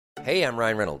Hey, I'm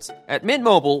Ryan Reynolds. At Mint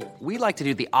Mobile, we like to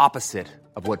do the opposite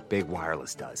of what Big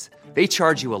Wireless does. They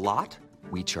charge you a lot,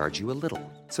 we charge you a little.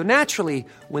 So naturally,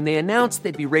 when they announced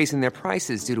they'd be raising their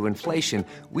prices due to inflation,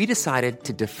 we decided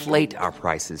to deflate our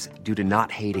prices due to not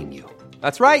hating you.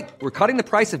 That's right. We're cutting the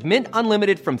price of Mint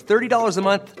Unlimited from $30 a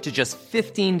month to just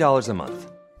 $15 a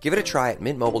month. Give it a try at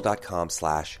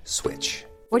mintmobile.com/switch.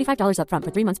 $45 up front for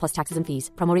 3 months plus taxes and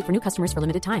fees. Promo rate for new customers for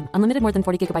limited time. Unlimited more than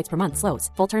 40 gigabytes per month. Slows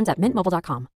full terms at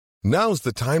mintmobile.com. Now's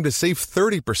the time to save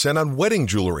 30% on wedding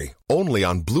jewelry, only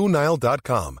on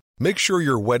BlueNile.com. Make sure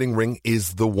your wedding ring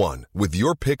is the one with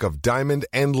your pick of diamond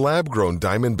and lab-grown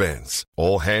diamond bands,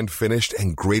 all hand-finished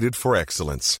and graded for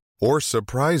excellence. Or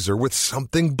surprise her with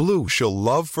something blue she'll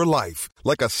love for life,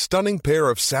 like a stunning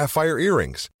pair of sapphire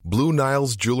earrings. Blue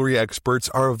Nile's jewelry experts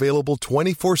are available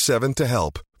 24/7 to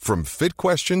help, from fit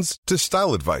questions to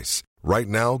style advice. Right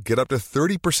now, get up to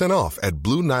 30% off at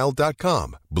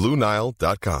BlueNile.com.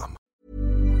 BlueNile.com.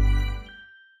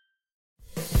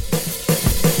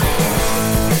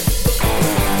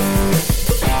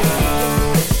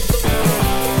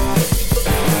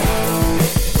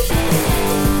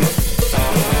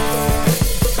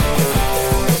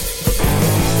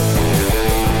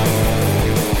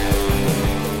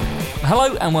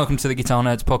 Hello and welcome to the Guitar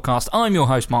Nerds podcast. I'm your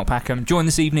host, Mark Packham, joined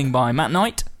this evening by Matt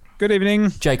Knight. Good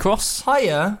evening. Jay Cross.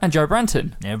 Hiya. And Joe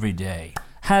Branton. Every day.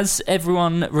 Has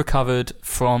everyone recovered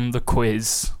from the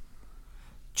quiz?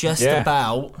 Just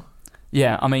about.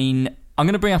 Yeah, I mean, I'm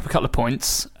going to bring up a couple of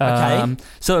points. Okay.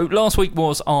 So last week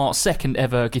was our second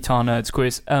ever Guitar Nerds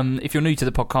quiz. If you're new to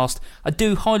the podcast, I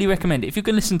do highly recommend it. If you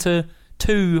can listen to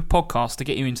 2 podcasts to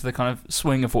get you into the kind of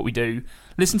swing of what we do,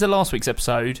 listen to last week's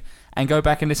episode and go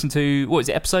back and listen to, what is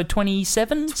it, episode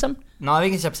 27? No, I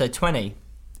think it's episode 20.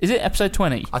 Is it episode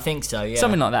 20? I think so, yeah.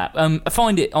 Something like that.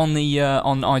 Find it on the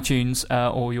on iTunes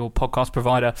or your podcast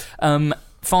provider.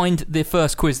 Find the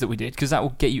first quiz that we did, because that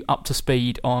will get you up to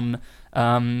speed on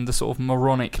the sort of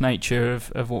moronic nature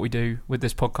of what we do with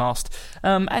this podcast.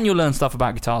 And you'll learn stuff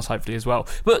about guitars, hopefully, as well.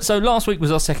 But so last week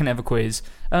was our second ever quiz.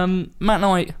 Matt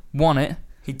Knight won it.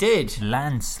 He did.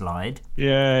 Landslide.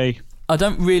 Yay. I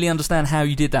don't really understand how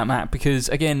you did that, Matt, because,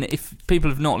 again, if people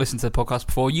have not listened to the podcast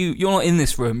before, you're not in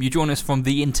this room. You join us from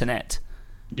the internet.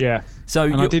 Yeah, so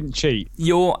and I didn't cheat.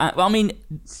 I mean,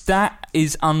 that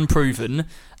is unproven.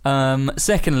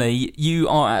 Secondly, you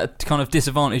are at a kind of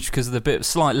disadvantage because of the bit of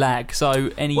slight lag. So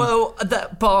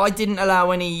but I didn't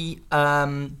allow any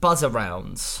buzzer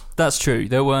rounds. That's true.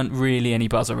 There weren't really any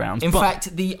buzzer rounds. In fact,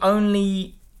 if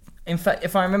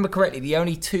I remember correctly, the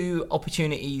only 2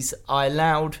 opportunities I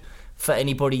allowed for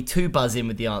anybody to buzz in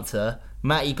with the answer,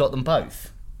 Matty got them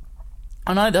both.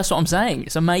 I know, that's what I'm saying.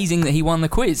 It's amazing that he won the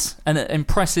quiz. An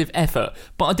impressive effort.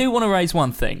 But I do want to raise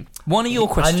one thing. One of your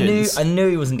questions... I knew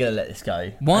he wasn't going to let this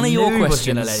go. One of your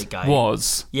questions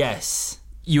was... Yes.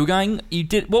 You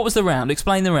did. What was the round?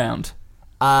 Explain the round.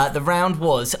 The round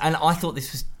was, and I thought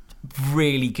this was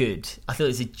really good. I thought it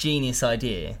was a genius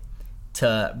idea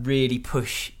to really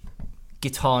push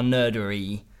guitar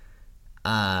nerdery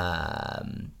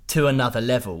to another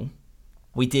level.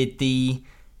 We did the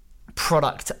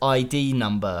product ID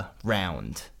number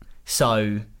round.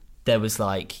 So there was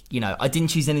I didn't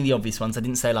choose any of the obvious ones. I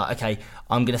didn't say okay,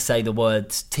 I'm going to say the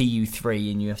words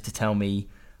TU3 and you have to tell me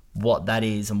what that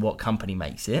is and what company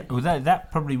makes it. Well,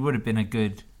 that probably would have been a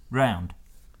good round.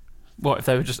 What, if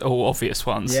they were just all obvious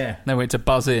ones? Yeah. They went to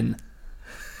buzz in.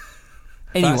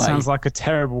 Anyway. That sounds like a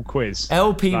terrible quiz.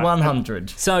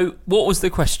 LP100. So, what was the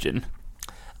question?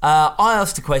 I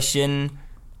asked a question.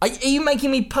 Are you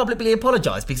making me publicly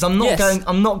apologise? Because I'm not going.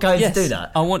 I'm not going to do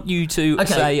that. I want you to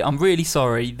say I'm really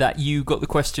sorry that you got the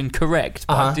question correct,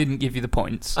 but I didn't give you the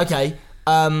points. Okay.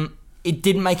 It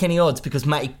didn't make any odds because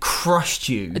Matty crushed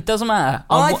you. It doesn't matter.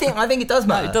 I think it does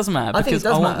matter. No, it doesn't matter because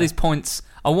I want these points.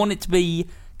 I want it to be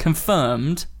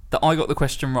confirmed that I got the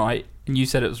question right and you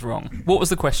said it was wrong. What was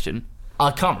the question?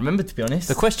 I can't remember, to be honest.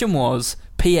 The question was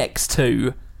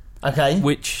PX2. Okay.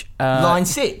 Which line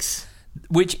 6.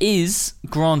 Which is,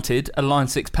 granted, a line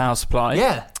 6 power supply.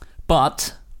 Yeah.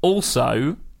 But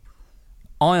also,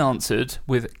 I answered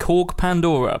with Korg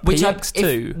Pandora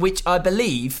PX2. Which I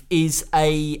believe is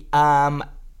a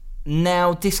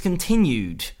now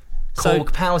discontinued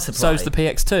Korg power supply. So's the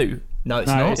PX2. No, it's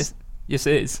not. Yes,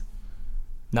 it is.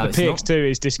 No, the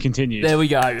PX2 is discontinued. There we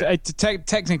go.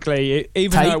 Technically,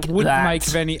 even though it wouldn't make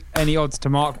any odds to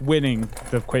Mark winning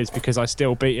the quiz because I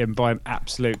still beat him by an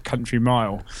absolute country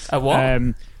mile. A what?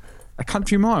 A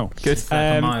country mile. Good.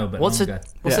 Like a mile, but what's a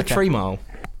tree mile?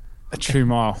 A true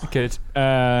mile. Good.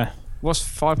 What's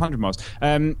 500 miles?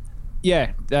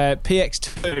 Yeah,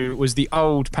 PX2 was the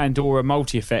old Pandora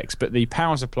multi-effects, but the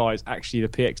power supply is actually the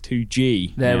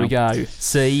PX2G. There we go.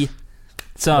 See?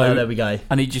 So, well, there we go.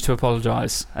 I need you to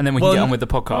apologise, and then we can get on with the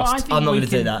podcast. I'm not going to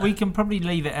do that. We can probably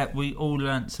leave it at we all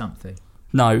learnt something.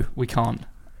 No, we can't.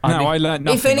 I learned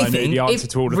nothing. If anything, I knew the answer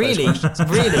to all of those questions.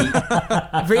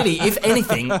 really, if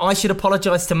anything, I should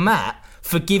apologise to Matt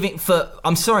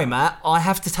I'm sorry, Matt, I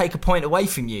have to take a point away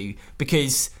from you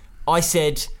because I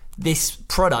said this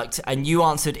product and you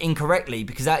answered incorrectly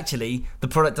because actually the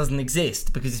product doesn't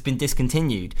exist because it's been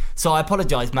discontinued. So I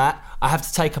apologise, Matt. I have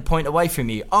to take a point away from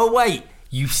you. Oh, wait,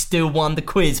 you still won the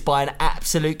quiz by an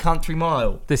absolute country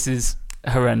mile. This is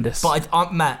horrendous. But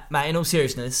Matt, in all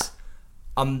seriousness,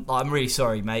 I'm really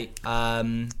sorry, mate.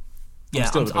 I'm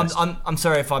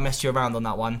sorry if I messed you around on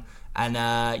that one. And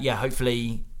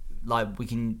hopefully, like we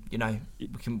can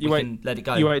let it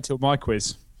go. You wait till my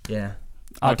quiz. Yeah.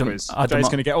 Jay's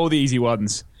going to get all the easy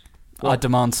ones. I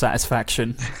demand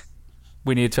satisfaction.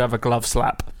 We need to have a glove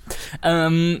slap.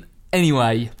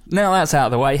 Anyway, now that's out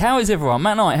of the way. How is everyone?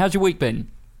 Matt Knight, how's your week been?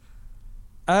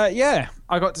 I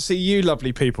got to see you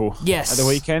lovely people at the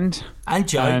weekend. And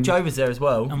Joe. Joe was there as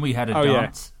well. And we had a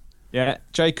dance. Yeah,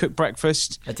 Jay cooked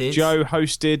breakfast. I did. Joe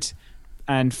hosted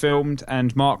and filmed,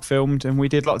 and Mark filmed, and we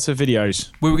did lots of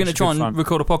videos. We were going to try and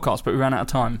record a podcast, but we ran out of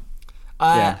time.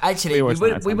 Actually, we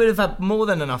would have had more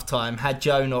than enough time had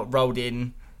Joe not rolled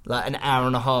in like an hour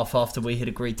and a half after we had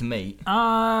agreed to meet.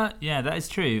 Yeah, that is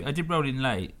true. I did roll in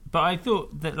late, but I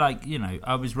thought that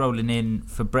I was rolling in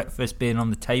for breakfast being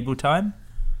on the table time.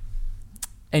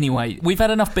 Anyway, we've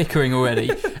had enough bickering already.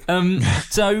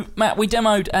 So, Matt, we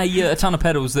demoed a ton of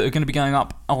pedals that are going to be going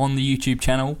up on the YouTube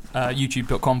channel,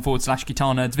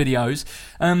 youtube.com/Guitar Nerds videos.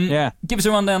 Give us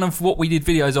a rundown of what we did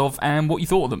videos of and what you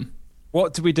thought of them.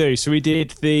 What did we do? So we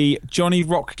did the Johnny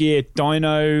Rock Gear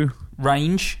Dyno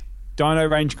range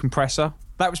compressor.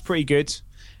 That was pretty good. It's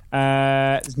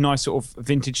a nice sort of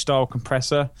vintage style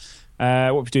compressor.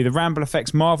 What we do? The Ramble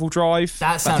Effects Marvel Drive.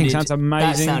 That sounds amazing.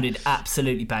 That sounded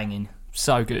absolutely banging.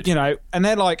 So good. And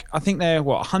they're like, I think they're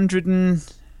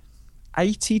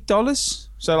 $180,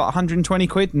 so like 120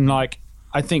 quid, and like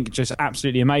I think just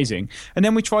absolutely amazing. And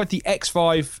then we tried the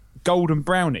X5 Golden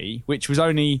Brownie, which was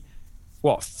only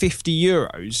 50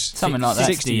 euros, something like that,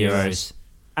 60 euros,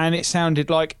 and it sounded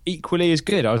like equally as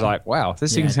good. I was like, wow,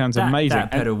 this thing sounds amazing.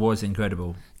 That pedal was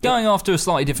incredible. Going after a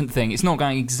slightly different thing. It's not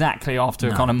going exactly after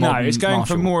a kind of modern. No, it's going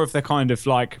Marshall. for more of the kind of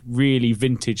like really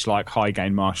vintage, like high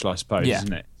gain Marshall, I suppose,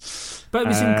 isn't it? But it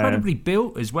was incredibly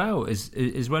built as well as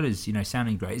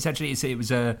sounding great. It's actually it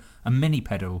was a mini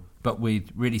pedal, but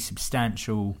with really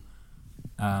substantial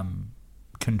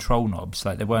control knobs.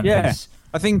 Like they weren't. Yeah,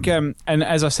 I think, and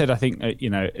as I said, I think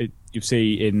you'll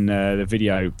see in the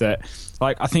video that,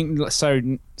 like, I think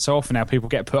so often now people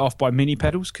get put off by mini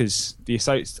pedals because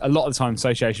a lot of the time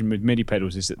association with mini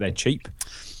pedals is that they're cheap.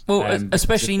 Well,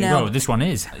 especially now. Well, this one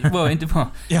is.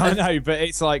 Yeah, I know, but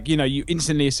it's like, you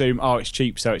instantly assume, it's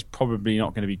cheap, so it's probably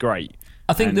not going to be great.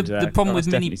 I think the problem with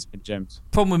mini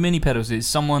pedals is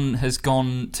someone has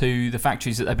gone to the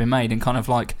factories that they've been made and kind of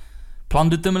like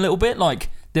plundered them a little bit. Like,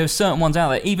 there are certain ones out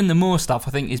there. Even the Moore stuff,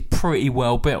 I think, is pretty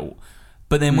well built.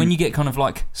 But then when you get kind of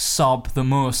like the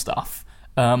Moore stuff,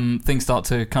 things start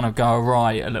to kind of go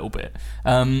awry a little bit.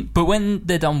 But when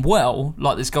they're done well,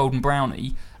 like this Golden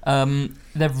Brownie,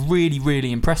 they're really,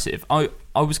 really impressive. I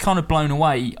was kind of blown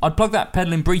away. I'd plug that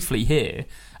pedal in briefly here,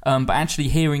 but actually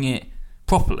hearing it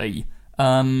properly,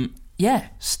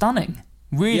 stunning.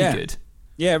 Really good.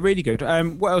 Yeah, really good.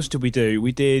 What else did we do?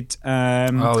 We did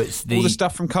all the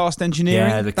stuff from Cast Engineering.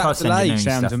 Yeah, the Cast Engineering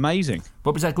sounds stuff. Amazing.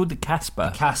 What was that called? The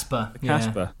Casper. Casper.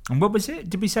 And what was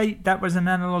it? Did we say that was an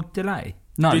analog delay?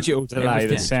 No, digital delay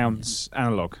that sounds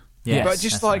analog. Yeah, but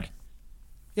just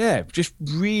just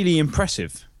really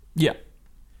impressive. Yeah.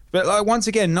 But like once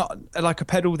again, not like a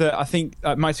pedal that I think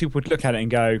most people would look at it and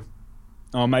go,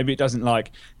 oh, maybe it doesn't like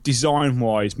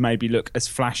design-wise maybe look as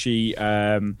flashy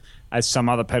as some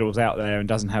other pedals out there and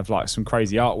doesn't have like some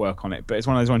crazy artwork on it. But it's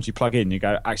one of those ones you plug in and you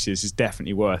go, actually, this is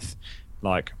definitely worth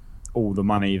like all the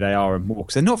money they are and more.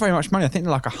 Because they're not very much money. I think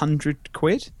they're like 100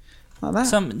 quid. Like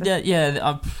that.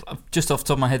 I've just off the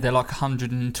top of my head, they're like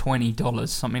 $120,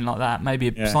 something like that,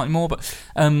 maybe slightly more. But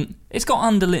it's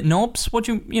got underlit knobs. What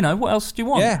else do you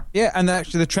want? Yeah, and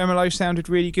actually the tremolo sounded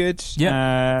really good.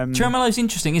 Yeah, tremolo's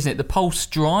interesting, isn't it? The Pulse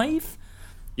Drive.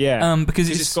 Yeah, because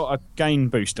it's got a gain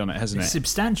boost on it, hasn't it?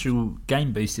 Substantial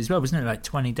gain boost as well, wasn't it? Like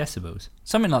 20 decibels,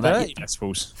 something like that. 30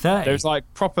 decibels. 30. There was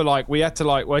like proper we had to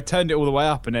I turned it all the way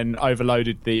up and then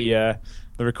overloaded the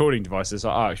recording devices.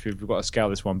 Like, actually, we've got to scale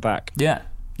this one back. Yeah.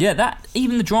 That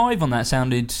even the drive on that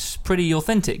sounded pretty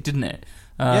authentic, didn't it?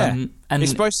 And and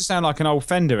it's supposed to sound like an old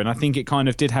Fender, and I think it kind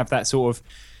of did have that sort of.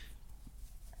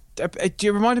 It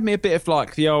reminded me a bit of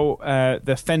like the old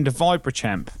the Fender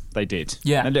Vibrachamp they did.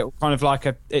 Yeah. A little kind of like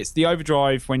it's the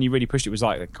overdrive when you really pushed it was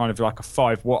like kind of like a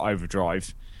 5-watt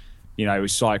overdrive. You know, it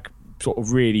was like sort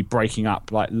of really breaking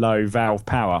up like low valve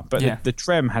power. But the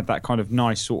trem had that kind of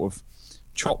nice sort of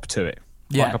chop to it.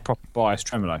 Yeah. Like a proper bias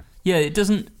tremolo. Yeah,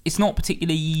 it's not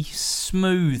particularly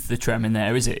smooth, the trem in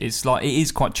there, is it? It's like, it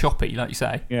is quite choppy, like you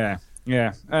say. Yeah.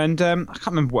 And I can't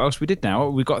remember what else we did now.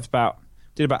 We got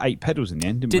did about 8 pedals in the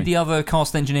end, didn't we? Did the other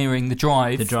Cast Engineering, the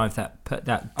drive. The drive, that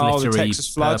the glittery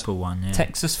Texas Flood. purple one. Yeah.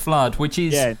 Texas Flood, which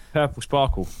is... Yeah, Purple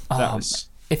Sparkle. That was...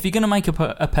 If you're going to make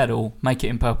a pedal, make it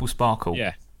in Purple Sparkle.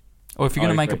 Yeah. Or if you're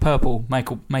going to make a purple,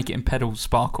 make it in Pedal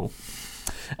Sparkle.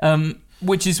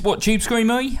 Which is what, Tube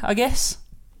Screamery, I guess?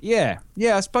 Yeah,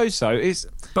 I suppose so.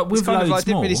 But with it's kind of like, loads it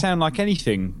didn't more. really sound like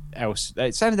anything else.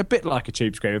 It sounded a bit like a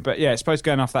Tube Screamer, but yeah, it's supposed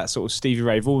to go off that sort of Stevie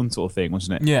Ray Vaughan sort of thing,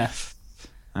 wasn't it? Yeah.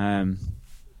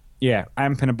 Yeah,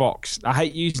 amp in a box. I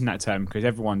hate using that term because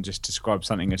everyone just describes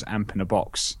something as amp in a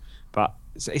box, but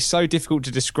it's so difficult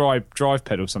to describe drive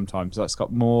pedals sometimes. That's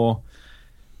got more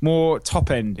top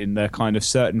end in the kind of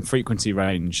certain frequency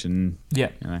range, and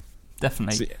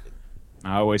Definitely.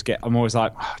 I'm always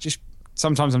like,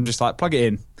 sometimes I'm just like, plug it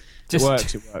in. It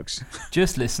works.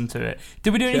 Just listen to it.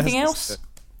 Did we do anything else?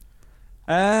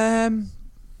 A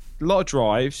lot of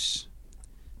drives.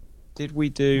 Did we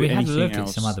do We had a anything look else?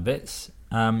 at some other bits.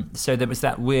 So there was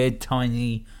that weird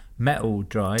tiny metal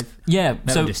drive. Yeah.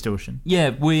 Metal distortion.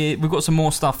 Yeah, we've got some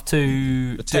more stuff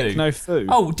to The do. Techno Foo.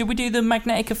 Oh, did we do the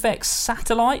Magnetic Effects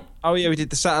Satellite? Oh yeah, we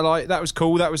did the Satellite. That was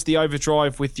cool. That was the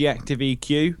overdrive with the active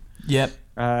EQ. Yep.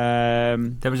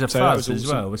 There was a so that fuzz was as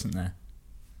awesome. well, wasn't there?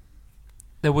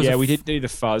 There was. We did do the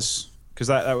fuzz because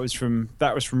that was from Ramble.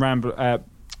 That was from Ramble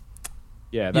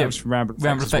Effects. Ramble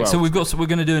as Effects. well. So we're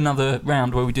going to do another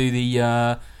round where we do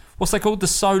the what's that called? The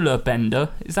Solar Bender.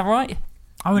 Is that right?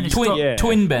 Oh, and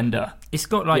Twin Bender. It's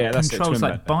got like Yeah, that's it, controls,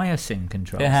 twin like bender. biasing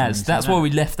controls. It and has. things That's like why that. we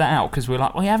left that out, because we're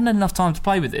like, we haven't had enough time to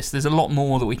play with this. There's a lot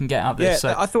more that we can get out of Yeah, this.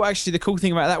 So. I thought actually the cool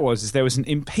thing about that was there was an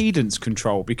impedance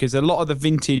control, because a lot of the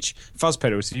vintage fuzz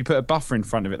pedals, if you put a buffer in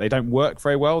front of it, they don't work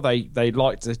very well. They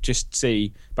like to just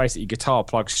see basically guitar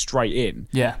plugs straight in.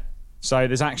 Yeah. So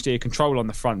there's actually a control on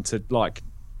the front to like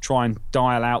try and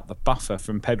dial out the buffer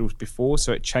from pedals before,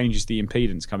 so it changes the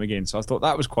impedance coming in. So I thought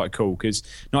that was quite cool, because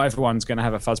not everyone's going to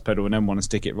have a fuzz pedal and then want to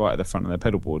stick it right at the front of their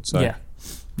pedal board. So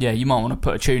Yeah, you might want to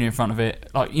put a tuner in front of it.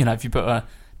 Like, you know, if you put a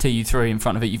TU3 in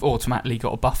front of it, you've automatically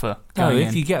got a buffer going in.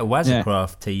 if you get a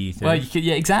Wazacraft TU3. Well, you could,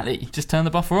 exactly. Just turn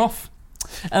the buffer off.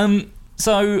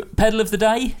 So, pedal of the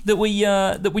day that we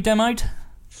demoed.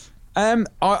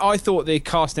 I thought the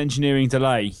Cast Engineering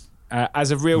delay as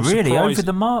a real really surprise. over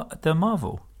the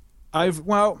Marvel.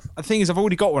 Well, the thing is, I've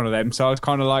already got one of them, so I was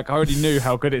kind of like, I already knew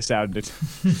how good it sounded.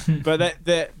 But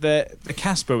the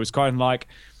Casper was kind of like,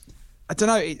 I don't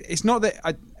know. It's not that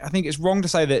I think it's wrong to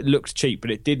say that it looked cheap, but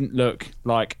it didn't look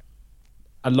like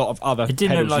a lot of other. It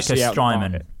didn't look pedals like you a see out in the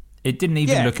Strymon. market. It didn't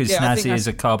even look as I think snazzy as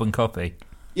a carbon copy.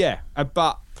 Yeah,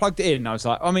 but plugged it in, and I was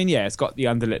like, I mean, yeah, it's got the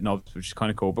underlit knobs, which is kind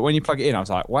of cool. But when you plug it in, I was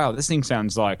like, wow, this thing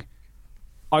sounds like.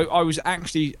 I was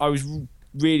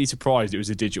really surprised it was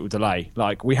a digital delay.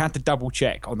 Like, we had to double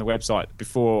check on the website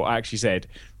before I actually said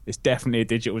it's definitely a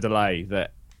digital delay,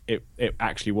 that it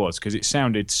actually was, because it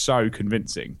sounded so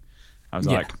convincing. I was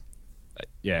like,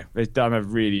 yeah, they've done a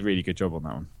really, really good job on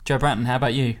that one. Joe Bratton, how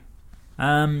about you?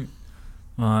 Well,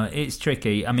 it's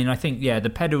tricky. I mean, I think the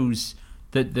pedals,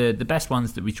 the best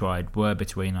ones that we tried were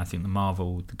between, I think, the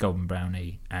Marvel, the Golden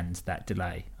Brownie, and that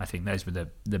delay. I think those were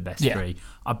the best three.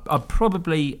 I'd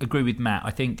probably agree with Matt.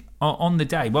 I think on the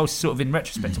day, well, sort of in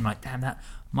retrospect, I'm like, damn, that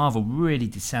Marvel really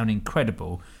did sound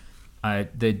incredible.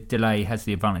 The delay has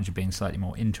the advantage of being slightly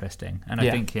more interesting, and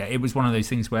I think it was one of those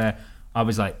things where I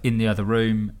was like in the other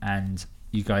room and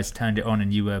you guys turned it on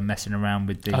and you were messing around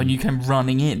with the. Oh, and you came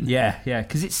running in. Yeah,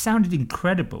 because it sounded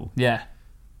incredible. Yeah.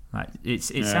 Like it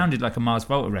sounded like a Mars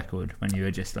Volta record when you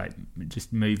were just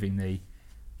moving the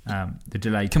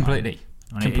delay completely.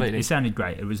 It sounded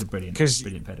great. It was a brilliant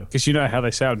pedal. Because you know how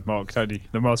they sound, Mark, don't you?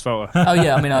 The Mars Volta. Oh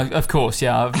yeah, I mean, of course,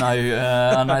 yeah.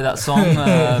 I know that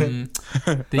song.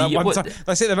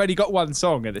 That's it. They've only got one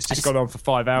song, and it's just gone on for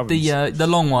 5 hours. The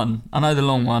long one. I know the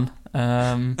long one.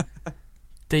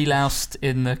 Deloused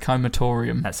in the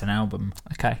Comatorium. That's an album.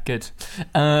 Okay, good.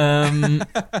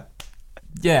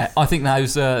 Yeah, I think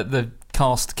those the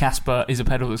Cast Casper is a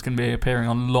pedal that's going to be appearing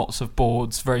on lots of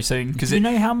boards very soon. Do you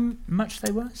know how much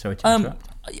they were? Sorry to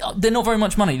interrupt. They're not very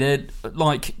much money. They're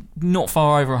like not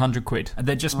far over 100 quid. And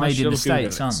they're just I made in shall the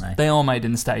Google States, it. aren't they? They are made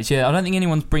in the States, yeah. I don't think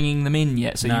anyone's bringing them in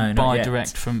yet, so No, you not buy yet.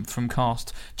 direct from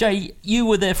Cast. Jay, you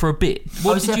were there for a bit.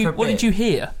 What was did there you for a What bit. did you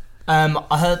hear?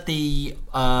 I heard the. You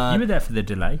were there for the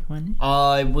delay, weren't you?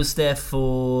 I was there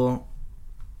for.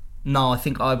 No, I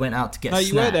think I went out to get. No,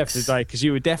 you snacks. were there for the day because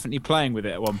you were definitely playing with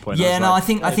it at one point. Yeah, was no,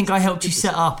 like, I think I helped you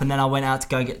set up, and then I went out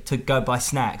to go buy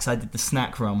snacks. I did the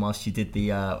snack run whilst you did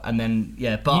the, and then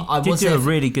but I did was do there a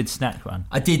really good snack run.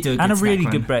 I did do a good and a snack really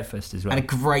run. good breakfast as well. And a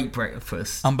great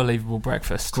breakfast. Unbelievable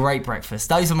breakfast. Great breakfast.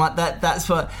 Those are my that's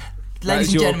what. Ladies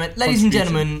is and your gentlemen,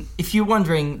 contribution. if you're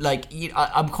wondering, like,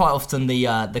 I'm quite often the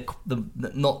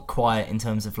not quiet in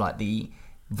terms of like the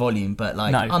volume, but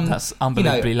like, No, that's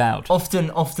unbelievably loud.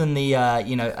 Often the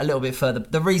a little bit further.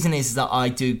 The reason is that I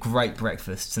do great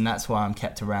breakfasts, and that's why I'm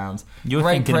kept around. You're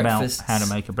great thinking about breakfasts. how to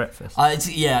make a breakfast.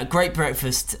 Great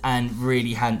breakfast and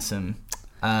really handsome.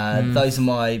 Those are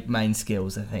my main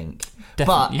skills, I think.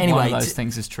 Definitely, But anyway, one of those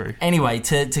things is true. Anyway,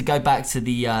 to go back to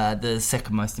the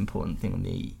second most important thing on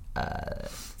the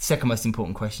second most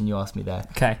important question you asked me there.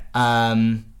 Okay.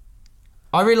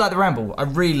 I really like the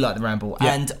Ramble.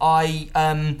 Yeah. And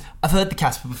I've heard the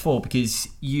Casper before because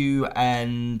you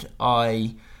and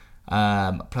I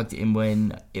plugged it in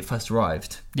when it first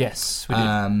arrived. Yes, we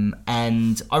did.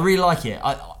 And I really like it.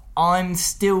 I'm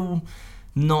still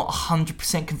not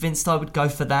 100% convinced I would go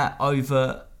for that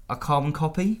over a carbon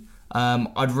copy.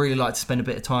 I'd really like to spend a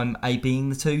bit of time A/Bing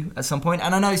the two at some point,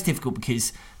 and I know it's difficult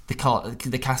because the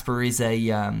Casper is a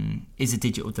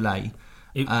digital delay.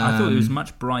 I thought it was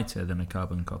much brighter than a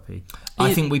carbon copy.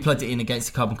 I think we plugged it in against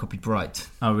a carbon copy bright.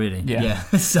 Oh, really? Yeah.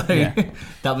 So Yeah.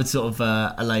 that would sort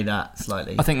of allay that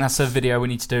slightly. I think that's a video we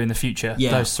need to do in the future.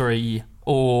 Yeah. Those three,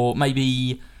 or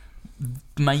maybe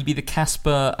the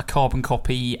Casper, a carbon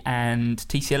copy, and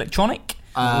TC Electronic.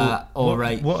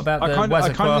 What about I the kinda- I Wazza kinda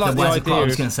like Craft? the Wazza idea Craft, I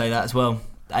was of- going to say that as well.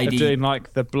 of doing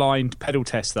like the blind pedal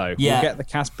test though. Yeah. We'll get the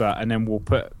Casper and then we'll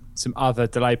put some other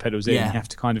delay pedals in. Yeah. You have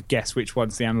to kind of guess which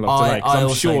one's the analog delay. 'Cause I I'm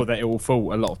also- sure that it will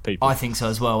fool a lot of people. I think so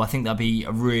as well. I think that'd be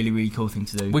a really, really cool thing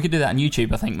to do. We could do that on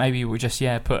YouTube. I think maybe we'll just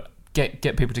get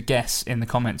people to guess in the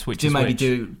comments which do is maybe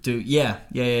which. do yeah.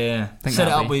 Think Set it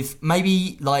that'd up be- with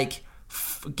maybe like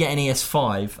get an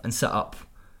ES5 and set up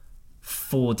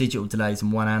 4 digital delays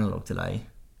and 1 analog delay.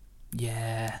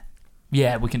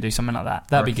 Yeah, we can do something like that.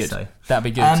 That'd be reckon good. so. That'd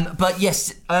be good. But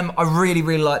yes, I really,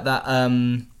 really like that.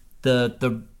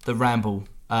 The Ramble,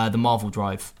 the Marvel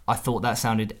Drive. I thought that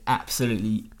sounded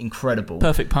absolutely incredible.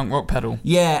 Perfect punk rock pedal.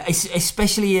 Yeah,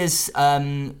 especially as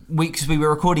because we were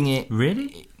recording it.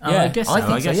 Really? Yeah, I guess so. I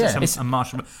think I guess so, yeah. it's a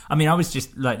Marshall. I mean, I was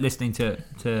just like listening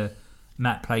to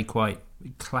Matt play quite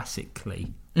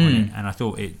classically on it, and I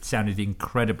thought it sounded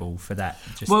incredible for that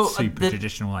just super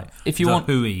traditional, like if you the want-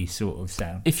 hooey sort of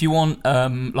sound. If you want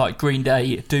like Green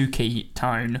Day Dookie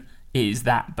tone, is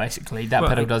that basically that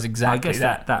pedal does exactly I guess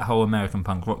that. that whole American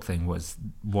punk rock thing was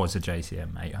a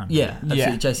JCM 800. Yeah, absolutely.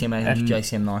 Yeah. JCM 800, And-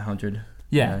 JCM 900.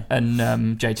 Yeah, you know.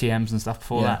 and JTMs and stuff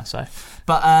before Yeah. that. So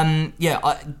But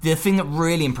the thing that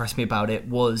really impressed me about it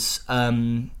was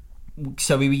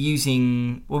so we were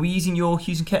using your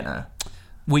Hughes and Kettner.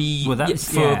 well,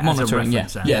 that's for monitoring.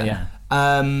 as a reference,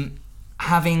 Yeah.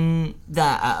 Having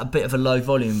that at a bit of a low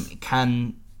volume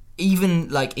can, even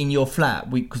like in your flat,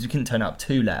 because we couldn't turn it up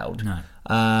too loud. No.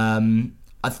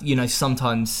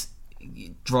 Sometimes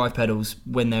drive pedals,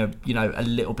 when they're a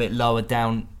little bit lower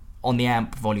down on the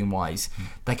amp volume wise,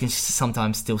 they can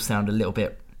sometimes still sound a little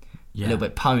bit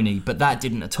pony, but that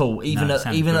didn't at all. Even it at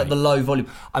sounded great. the low volume.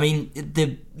 I mean,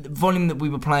 the volume that we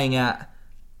were playing at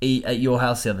your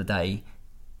house the other day,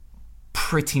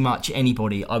 pretty much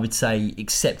anybody, I would say,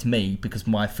 except me, because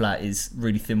my flat is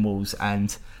really thin walls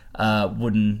and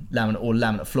wooden laminate or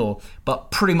laminate floor, but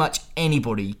pretty much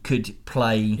anybody could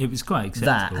play. It was quite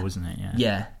acceptable, that, wasn't it?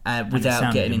 Yeah, And it without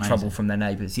sounded getting in amazing. trouble from their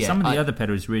neighbours. Yeah, Some of the other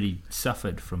pedals really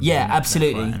suffered from. Yeah, being that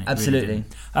absolutely, quiet, and it absolutely.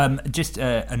 Really didn't. Just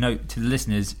a note to the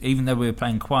listeners: even though we were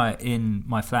playing quiet in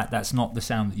my flat, that's not the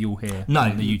sound that you'll hear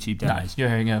on the YouTube No, demos. you're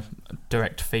hearing a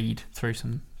direct feed through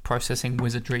some processing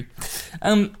wizardry.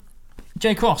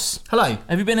 Jay Cross, Hello.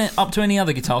 have you been up to any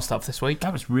other guitar stuff this week?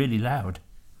 That was really loud.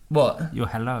 What? Your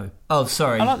hello. Oh,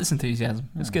 sorry. I like this enthusiasm.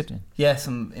 It's good. Yes,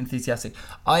 I'm enthusiastic.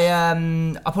 I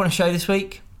put on a show this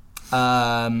week.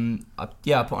 I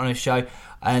put on a show,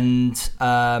 and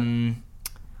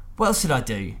what else did I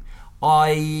do?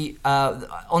 I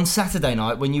on Saturday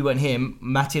night when you weren't here,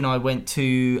 Matty and I went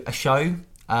to a show.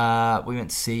 We went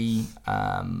to see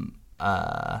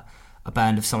a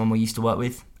band of someone we used to work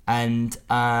with, and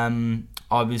I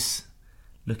was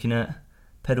looking at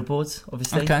pedal boards,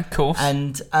 obviously. Okay, cool.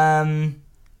 And I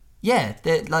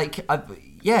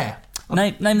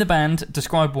Name the band,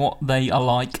 describe what they are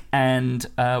like, and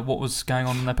what was going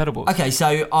on in their pedal boards. Okay,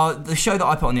 so the show that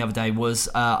I put on the other day was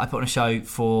I put on a show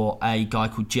for a guy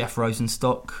called Jeff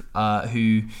Rosenstock,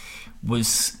 who was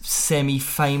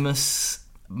semi-famous,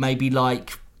 maybe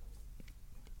like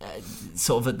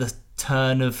sort of at the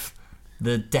turn of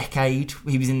the decade.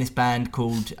 He was in this band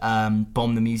called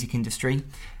Bomb the Music Industry,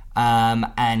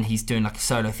 and he's doing like a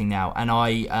solo thing now. And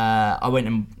I went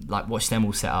and like watched them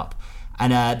all set up,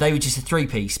 and they were just a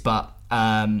 3-piece, but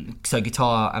so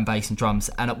guitar and bass and drums.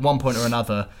 And at one point or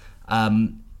another, so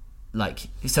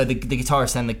the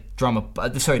guitarist and the drummer,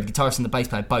 the guitarist and the bass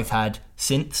player both had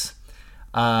synths.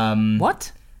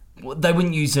 What? They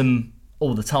wouldn't use them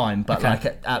all the time, but like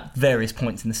at various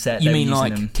points in the set. You mean were using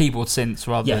like them. keyboard synths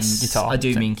rather than guitar? I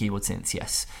do mean keyboard synths,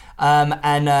 yes.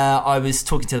 And I was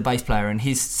talking to the bass player, and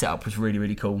his setup was really,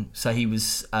 really cool. So he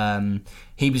was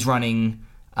running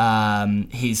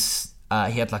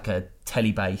he had like a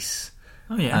telly bass.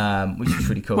 Oh yeah, which was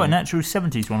really cool. What, an actual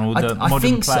 70s one or the I modern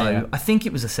think player? so. I think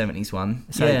it was a 70s one.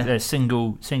 So a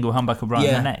single humbucker right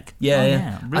in the neck.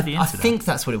 Yeah. Really I think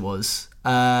that's what it was.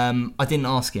 I didn't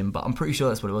ask him, but I'm pretty sure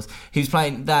that's what it was. He was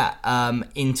playing that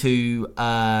into.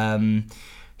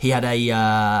 He had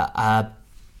a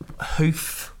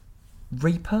Hoof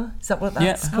Reaper. Is that what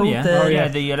that's called? The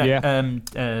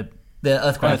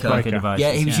Earthquaker device.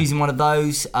 Yeah, he was using one of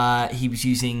those. He was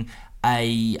using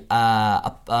a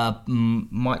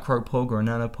micro pog or a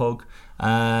nano pog,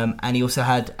 and he also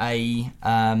had a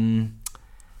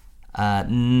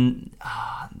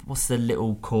what's the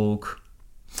little Korg?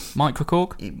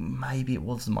 Microkorg? Maybe it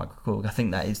was the microkorg. I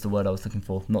think that is the word I was looking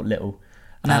for, not little.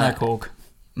 Nanokorg.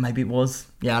 Maybe it was.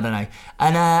 Yeah, I don't know.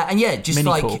 And yeah, just Mini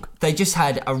like Korg. they just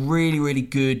had a really, really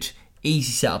good,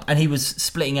 easy setup. And he was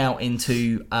splitting out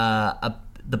into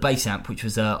the bass amp, which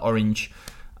was a Orange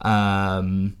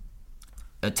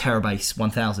a Terrabass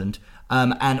 1000,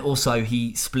 and also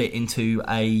he split into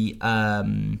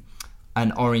an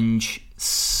Orange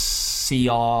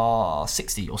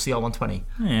CR60 or CR120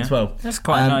 as well. That's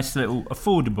quite a nice little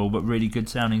affordable but really good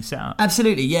sounding setup.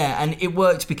 Absolutely, yeah, and it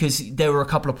worked because there were a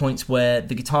couple of points where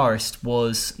the guitarist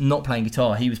was not playing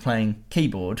guitar, he was playing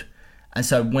keyboard, and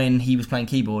so when he was playing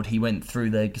keyboard, he went through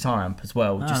the guitar amp as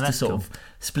well, just to sort of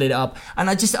split it up.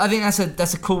 And I think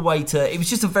that's a cool way to. It was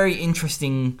just a very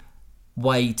interesting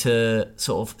way to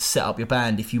sort of set up your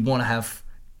band if you want to have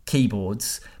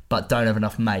keyboards but don't have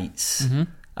enough mates. Mm-hmm.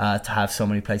 To have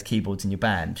someone who plays keyboards in your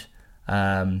band,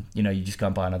 you just go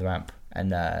and buy another amp,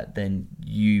 and then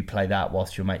you play that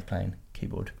whilst your mate's playing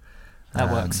keyboard.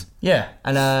 That works. Yeah,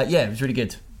 and it was really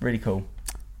good, really cool.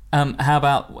 How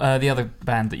about the other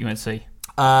band that you went to see?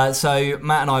 So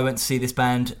Matt and I went to see this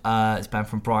band. It's a band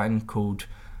from Brighton called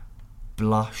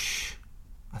Blush.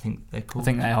 I think they are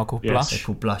called Blush. They're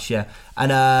called Blush, yeah. And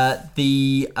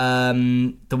the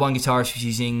one guitarist was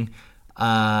using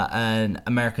an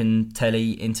American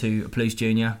telly into a Blues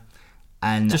Junior,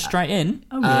 and just straight in.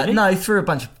 Oh, really? No, through a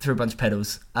bunch of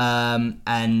pedals.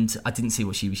 And I didn't see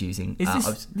what she was using.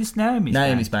 Is this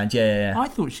Naomi's band? Yeah. I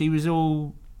thought she was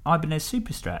all Ibanez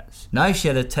Superstrats. No, she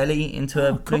had a telly into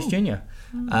a Blues Junior.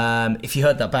 If you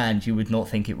heard that band, you would not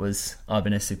think it was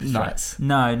Ibanez Superstrats.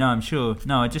 No, I'm sure.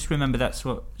 No, I just remember that's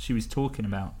what she was talking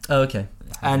about. Oh, okay.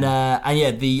 And yeah,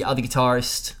 the other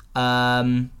guitarist,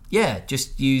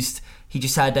 just used. He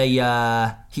just had he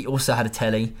also had a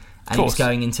telly, and he was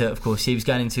going into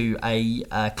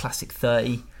a Classic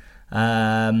 30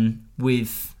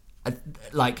 with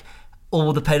like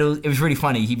all the pedals. It was really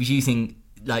funny. He was using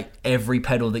like every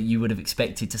pedal that you would have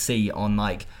expected to see on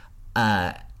like.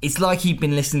 It's like he'd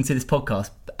been listening to this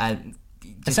podcast. And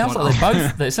it sounds like they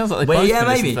both. It sounds like they both. Yeah,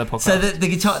 been maybe. To their podcast. So the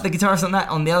guitarist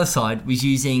on the other side was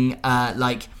using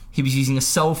he was using a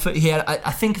soul food. He had,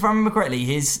 I think if I remember correctly,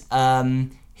 his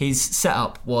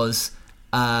setup was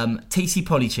TC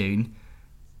Polytune,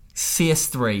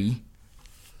 CS3,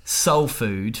 Soul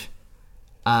Food,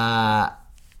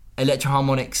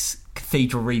 Electro-Harmonix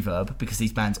Cathedral Reverb, because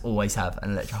these bands always have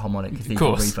an Electro-Harmonic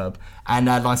Cathedral Reverb, and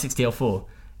Line 6DL4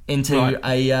 into a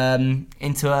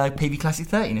PV Classic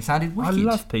 30, and it sounded wicked. I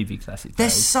love PV Classic 30. They're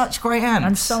such great amps.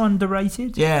 And so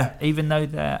underrated. Yeah. Even though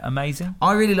they're amazing.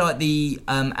 I really like the,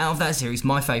 out of that series,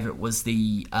 my favourite was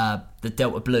the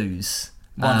Delta Blues.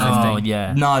 115. Oh,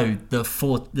 yeah. No, the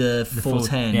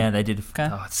 410. Yeah, they did.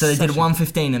 So they did a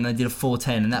 115 and they did a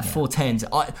 410, and that 410s.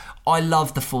 I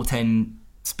love the 410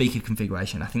 speaker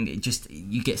configuration. I think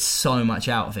you get so much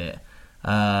out of it.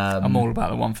 I'm all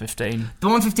about the 115. The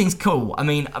 115's cool. I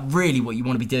mean, really, what you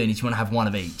want to be doing is you want to have one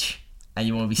of each, and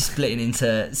you want to be splitting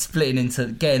into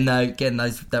getting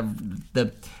those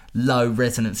the low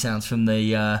resonant sounds from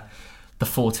the the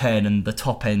 410 and the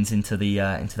top ends into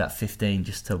that 15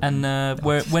 just to. And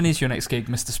when is your next gig,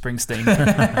 Mr. Springsteen?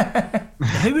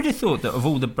 Who would have thought that of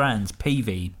all the brands,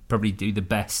 PV probably do the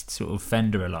best sort of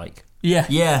Fender alike? Yeah,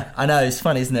 Yeah, I know, it's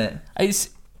fun, isn't it?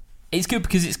 It's good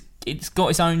because it's got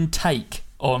its own take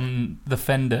on the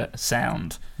Fender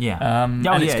sound. Yeah. And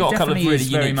it's got a couple of definitely really is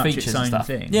very unique much features its and own stuff.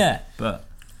 thing. Yeah, But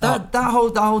That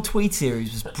whole Tweed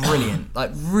series was brilliant,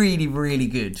 like really, really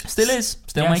good. still is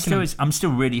still yeah, making them. I'm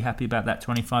still really happy about that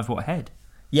 25-watt head.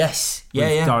 Yes, With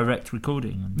yeah. direct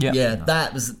recording. And Yeah. Yeah,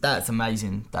 that's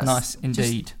amazing. That's Nice just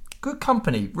indeed. Good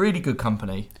company, really good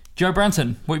company. Joe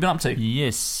Branton, what have you been up to?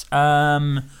 Yes.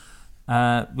 Well,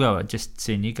 I just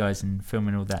seen you guys and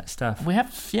filming all that stuff. We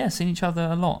have seen each other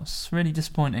a lot. It's really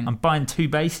disappointing. I'm buying 2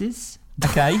 basses.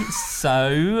 Okay,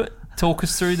 so talk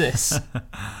us through this.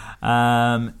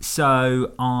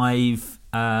 So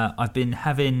I've been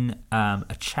having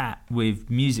a chat with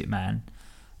Music Man,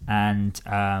 and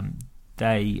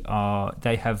they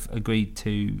have agreed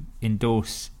to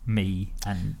endorse me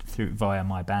and via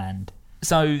my band.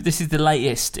 So this is the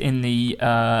latest in the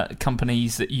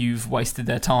companies that you've wasted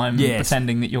their time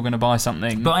pretending that you're going to buy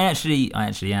something. But I actually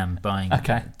am buying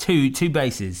two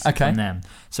basses from them.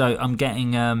 So I'm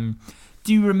getting.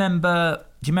 Do you remember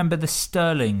the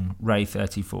Sterling Ray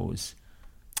 34s?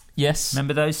 Yes.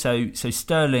 Remember those? So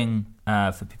Sterling,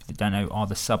 for people that don't know, are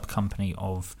the sub company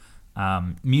of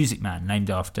Music Man,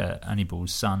 named after Ernie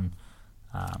Ball's son,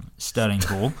 Sterling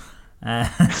Ball.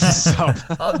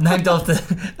 Named after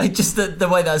just the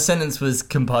way that sentence was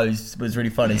composed was really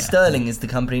funny. Yeah. Sterling is the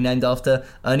company named after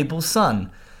Ernie Ball's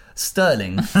son,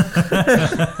 Sterling.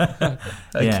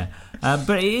 Yeah,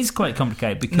 but it is quite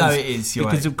complicated because No, it is, you're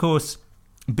because right. of course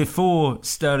before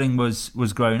Sterling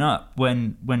was grown up,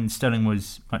 when Sterling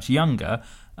was much younger,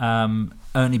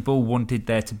 Ernie Ball wanted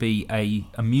there to be a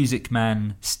Music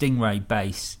Man Stingray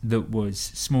bass that was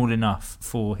small enough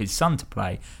for his son to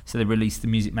play, so they released the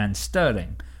Music Man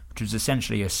Sterling, which was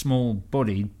essentially a small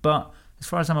bodied, but as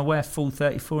far as I'm aware, full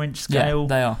 34-inch scale.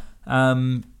 Yeah, they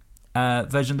are.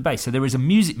 Version of the bass. So there is a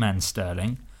Music Man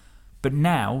Sterling, but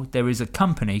now there is a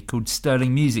company called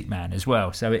Sterling Music Man as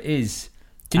well. So it is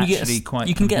Can you actually get quite.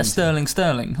 You can get a confusing.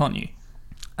 Sterling, can't you?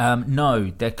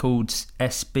 No, they're called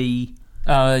SB.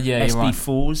 Yeah, you're right.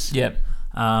 SB4s. Yep.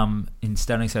 In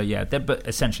Sterling. So yeah, but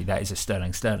essentially that is a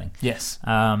Sterling. Yes.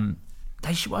 I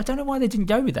don't know why they didn't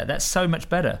go with that. That's so much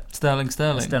better. Sterling.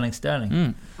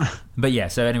 Sterling. But yeah,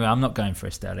 so anyway, I'm not going for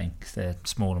a Sterling because they're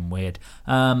small and weird.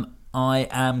 I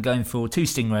am going for 2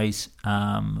 Stingrays,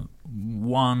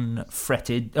 one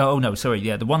fretted. Oh no, sorry.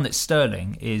 Yeah, the one that's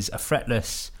Sterling is a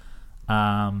fretless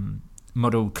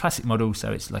model, classic model.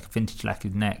 So it's like a vintage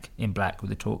lacquered neck in black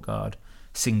with a torque guard,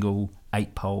 single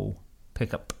 8-pole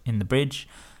pickup in the bridge,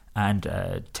 and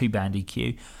 2-band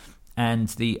EQ. And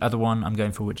the other one I'm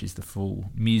going for, which is the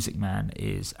full Music Man,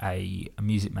 is a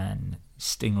Music Man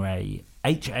Stingray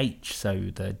HH, so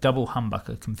the double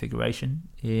humbucker configuration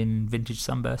in vintage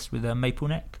sunburst with a maple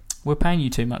neck. We're paying you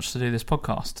too much to do this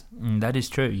podcast. That is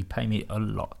true. You pay me a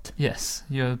lot. Yes,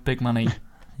 you're big money.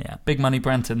 Yeah. Big money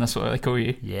Branton, that's what they call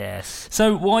you. Yes.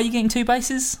 So why are you getting 2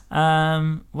 basses?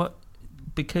 What?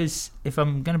 Because if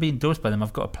I'm going to be endorsed by them,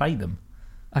 I've got to play them.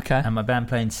 Okay. And my band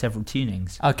playing several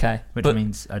tunings. Okay. Which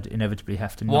means I'd inevitably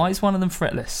have to. Why is one of them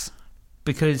fretless?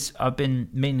 Because I've been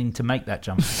meaning to make that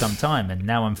jump for some time, and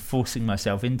now I'm forcing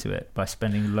myself into it by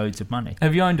spending loads of money.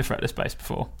 Have you owned a fretless bass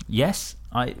before? Yes.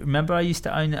 I remember I used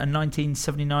to own a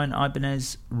 1979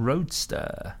 Ibanez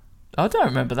Roadster. I don't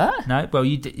remember that. No? Well,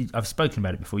 I've spoken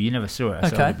about it before. You never saw it. I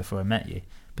sold it before I met you.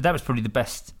 But that was probably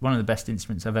one of the best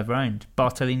instruments I've ever owned.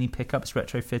 Bartolini pickups,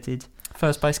 retrofitted.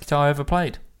 First bass guitar I ever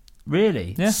played.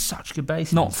 Really? Yeah. Such good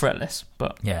bass. Not fretless,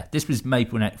 but... Yeah, this was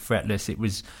maple neck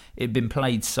fretless. It'd been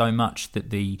played so much that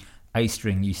the A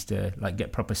string used to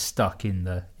get proper stuck in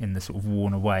the sort of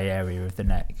worn away area of the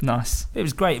neck. Nice. It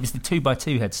was great. It was the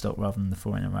 2x2 headstock rather than the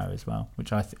 4 in a row as well,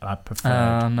 which I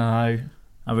preferred. No.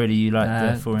 I really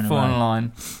like the 4 in a row. 4 in a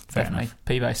line, definitely.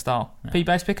 P-bass style. Yeah.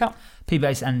 P-bass pickup?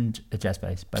 P-bass and a jazz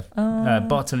bass, both.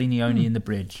 Bartolini only in the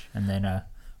bridge, and then a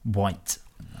white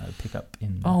pickup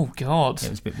in. Oh God, it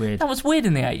was a bit weird. That was weird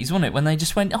in the 80s, wasn't it? When they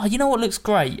just went, you know what looks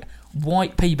great?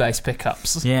 White P-bass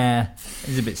pickups. Yeah, it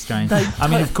was a bit strange. I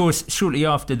mean, of course, shortly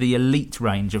after the Elite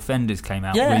range of Fenders came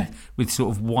out with sort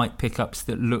of white pickups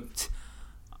that looked.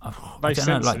 I don't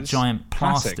know, like giant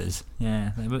plasters.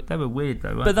 Yeah, they were weird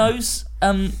though. But those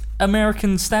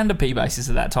American standard P basses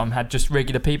at that time had just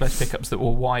regular P bass pickups that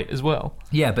were white as well.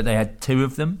 Yeah, but they had 2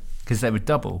 of them Because they were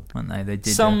double, weren't they? They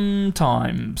did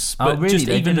sometimes, Oh, but really? just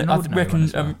They even did an I ordinary reckon one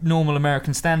as well? normal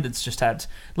American standards just had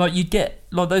like you'd get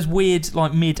like those weird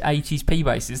like mid 80s P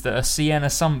bases that are Sienna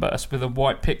Sunburst with a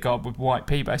white pickguard with white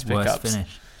P bass worst pickups.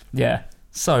 finish. Yeah.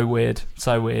 So weird.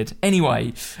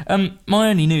 Anyway, my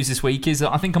only news this week is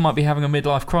that I think I might be having a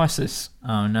midlife crisis.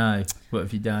 Oh no! What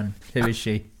have you done? Who is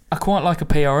she? I quite like a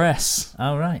PRS,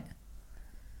 Oh right.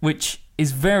 which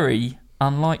is very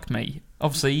unlike me.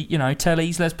 Obviously, you know,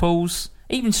 Tellys, Les Pauls,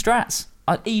 even Strats.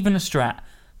 Even a Strat.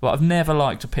 But I've never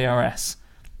liked a PRS.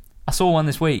 I saw one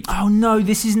this week. Oh no!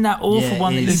 This isn't that awful Yeah,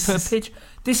 one that it you is. put a picture.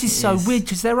 This is so weird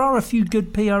because there are a few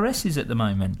good PRSs at the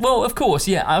moment. Well, of course,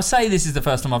 yeah. I'll say this is the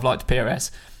first time I've liked a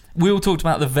PRS. We all talked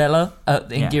about the Vela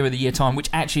in Yeah. Gear of the Year time, which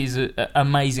actually is an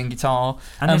amazing guitar.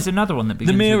 And there's another one that The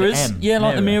begins mirrors, with M. yeah,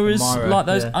 like the mirrors, Myra, like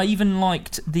those. yeah. I even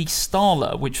liked the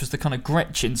Starla, which was the kind of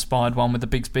Gretsch-inspired one with the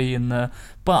Bigsby and the.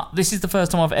 But this is the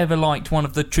first time I've ever liked one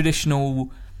of the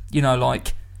traditional, you know,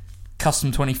 like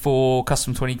Custom 24,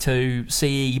 Custom 22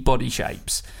 CE body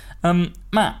shapes.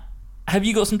 Matt, have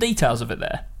you got some details of it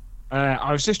there?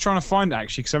 I was just trying to find it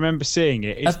actually because I remember seeing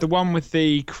it. It's the one with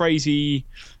the crazy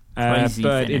bird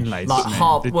finish. inlays. Like isn't it?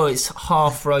 half, The- well, it's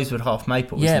half rosewood, half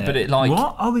maple. Yeah, isn't but it? it like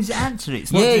What? Oh, is it actually?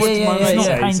 It's Yeah, not, yeah, it's yeah, not yeah,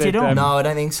 yeah. He painted said, on. No, I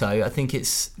don't think so. I think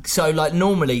it's so like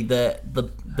normally the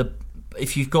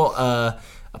if you've got a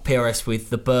PRS with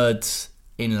the birds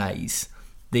inlays,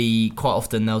 quite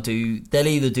often they'll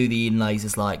either do the inlays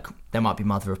as like they might be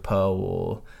mother of pearl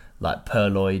or like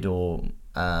pearloid or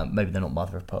maybe they're not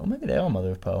mother of pearl, maybe they are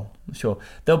mother of pearl, I'm sure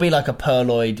there'll be like a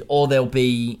pearloid, or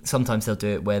sometimes they'll do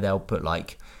it where they'll put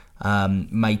like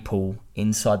maple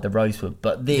inside the rosewood,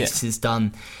 but this is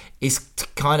done. It's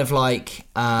kind of like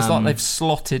it's like they've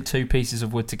slotted two pieces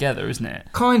of wood together, isn't it?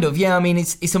 kind of, yeah. I mean,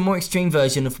 it's a more extreme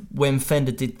version of when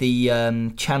Fender did the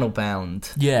channel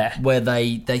bound. Yeah. Where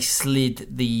they slid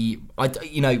what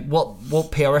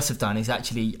PRS have done is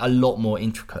actually a lot more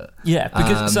intricate. Yeah,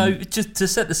 because so just to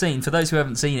set the scene for those who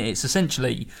haven't seen it, it's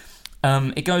essentially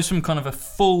it goes from kind of a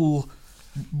full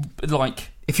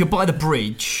like If you're by the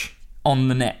bridge, on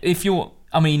the neck. If you're,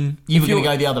 I mean, you if were going to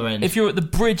you're- go the other end. If you're at the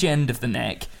bridge end of the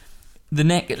neck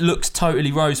looks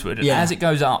totally rosewood, and Yeah. as it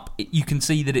goes up, you can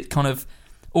see that it kind of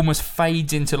almost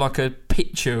fades into like a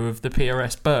picture of the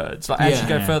PRS birds. Like as Yeah. you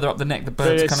go Yeah. further up the neck, the but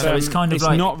birds it's, kind of. it's kind of it's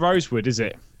like- not rosewood, is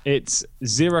it? It's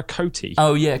Ziracoti.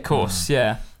 Oh yeah, of course,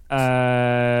 yeah.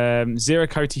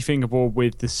 Ziracoti fingerboard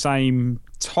with the same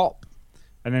top,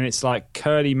 and then it's like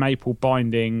curly maple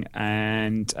binding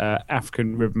and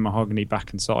African ribbon mahogany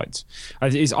back and sides. I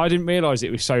didn't realise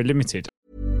it was so limited.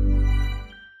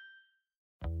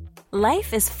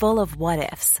 Life is full of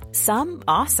what-ifs. Some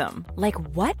awesome, like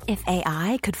what if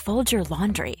AI could fold your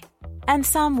laundry? And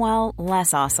some, well,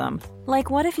 less awesome, like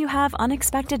what if you have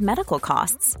unexpected medical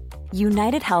costs?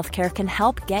 United Healthcare can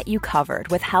help get you covered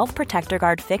with Health Protector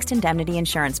Guard fixed indemnity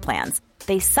insurance plans.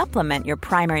 They supplement your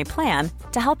primary plan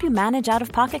to help you manage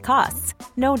out-of-pocket costs.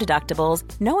 No deductibles,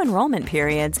 no enrollment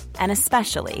periods, and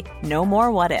especially no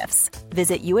more what-ifs.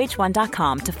 Visit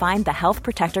uh1.com to find the Health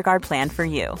Protector Guard plan for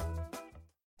you.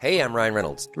 Hey, I'm Ryan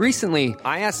Reynolds. Recently,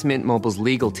 I asked Mint Mobile's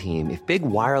legal team if big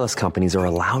wireless companies are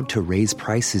allowed to raise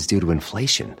prices due to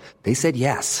inflation. They said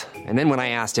yes. And then when I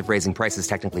asked if raising prices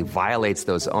technically violates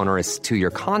those onerous two-year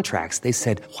contracts, they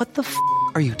said, "What the f***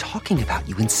 are you talking about,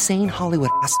 you insane Hollywood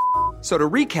ass?" So to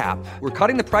recap, we're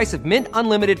cutting the price of Mint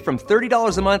Unlimited from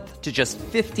 $30 a month to just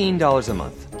 $15 a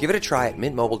month. Give it a try at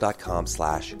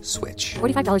mintmobile.com/switch.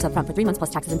 $45 up front for 3 months plus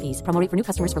taxes and fees. Promo rate for new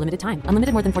customers for limited time.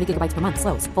 Unlimited more than 40 gigabytes per month.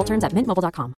 Slows full terms at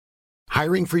mintmobile.com.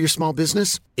 Hiring for your small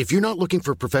business? If you're not looking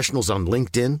for professionals on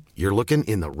LinkedIn, you're looking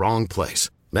in the wrong place.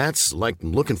 That's like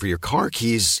looking for your car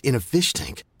keys in a fish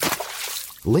tank.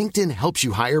 LinkedIn helps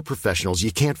you hire professionals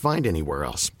you can't find anywhere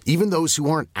else, even those who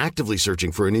aren't actively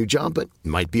searching for a new job but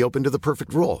might be open to the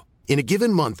perfect role. In a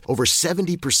given month, over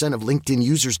 70% of LinkedIn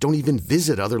users don't even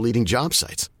visit other leading job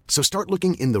sites. So start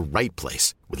looking in the right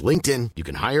place. With LinkedIn, you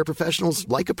can hire professionals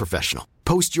like a professional.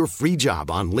 Post your free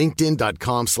job on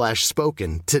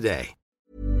linkedin.com/spoken today.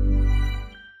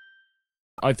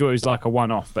 I thought it was like a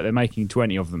one-off, but they're making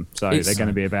 20 of them, so they're going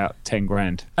to be about 10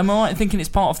 grand. Am I right in thinking it's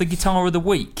part of the Guitar of the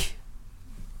Week?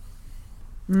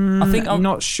 I think I'm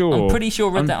not sure. I'm pretty sure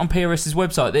I read that on PRS's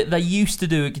website. They used to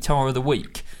do a Guitar of the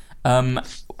Week. I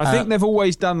think they've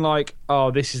always done like,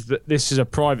 this is a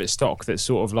private stock that's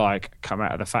sort of like come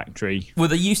out of the factory. Well,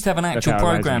 they used to have an actual how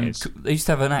amazing program. it is. They used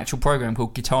to have an actual program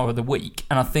called Guitar of the Week,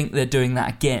 and I think they're doing that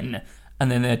again. And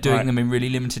then they're doing them in really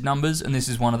limited numbers, and this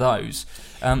is one of those.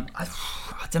 I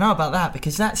don't know about that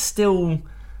because that's still.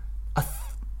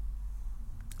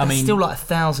 I mean, still like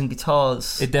 1,000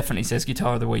 guitars. It definitely says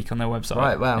Guitar of the Week on their website.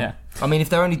 Right, wow. Yeah. I mean, if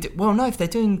they're only... if they're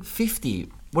doing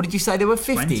 50... What did you say? They were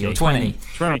 50 or 20?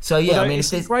 20. So, yeah, Although I mean...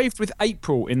 it's engraved with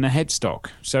April in the headstock.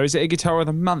 So is it a Guitar of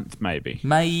the Month, maybe?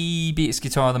 Maybe it's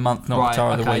Guitar of the Month, not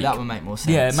Guitar of the Week. That would make more sense.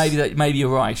 Yeah, maybe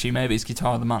you're right, actually. Maybe it's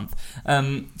Guitar of the Month.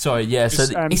 Sorry, yeah. So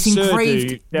it's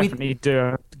engraved definitely do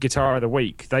a Guitar of the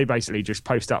Week. They basically just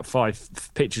post up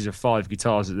 5 pictures of 5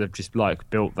 guitars that they've just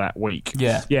built that week.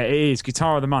 Yeah. Yeah, it is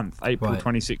Guitar of the Month, April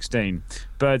 2016.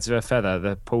 Birds of a Feather,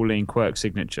 the Pauline Quirk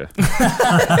signature.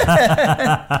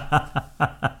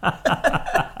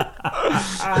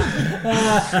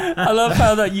 I love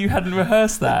how that you hadn't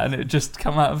rehearsed that and it just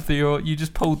come out of you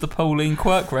just pulled the Pauline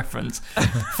Quirk reference.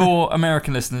 For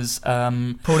American listeners,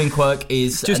 Pauline Quirk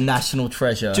is a national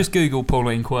treasure. Just Google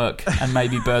Pauline Quirk and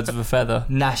maybe Birds of a Feather.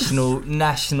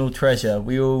 National treasure.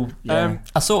 We all... Yeah.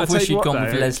 I sort of wish you'd gone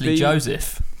with Leslie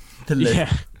Joseph.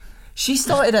 Yeah. She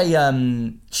started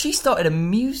a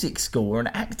music school or an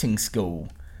acting school.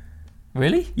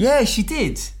 Really? Yeah, she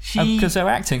did. Because her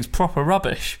acting's proper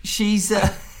rubbish. She's... I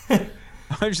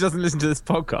hope she doesn't listen to this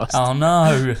podcast. Oh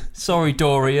no. Sorry,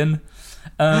 Dorian.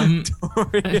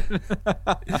 Dorian.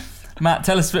 Matt,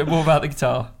 tell us a bit more about the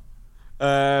guitar.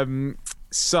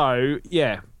 So,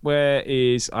 yeah,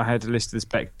 I had a list of the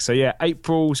specs. So, yeah,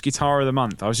 April's Guitar of the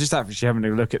Month. I was just actually having a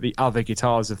look at the other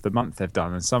guitars of the month they've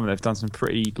done, and some of them have done some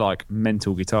pretty,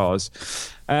 mental guitars.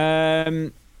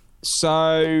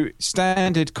 So,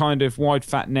 standard kind of wide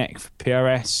fat neck for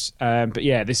PRS. But,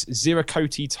 yeah, this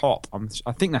Ziricote top,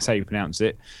 I think that's how you pronounce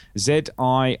it, Ziricote,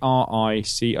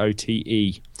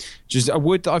 which is a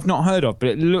wood that I've not heard of, but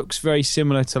it looks very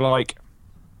similar to,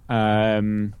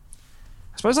 I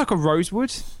suppose like a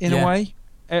rosewood in a way.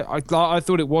 I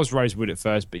thought it was rosewood at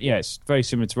first, but yeah, it's very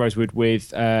similar to rosewood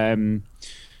with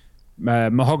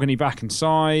mahogany back and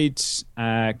sides,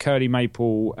 curly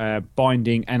maple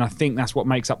binding, and I think that's what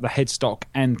makes up the headstock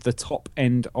and the top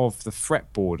end of the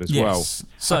fretboard as well.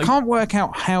 So I can't work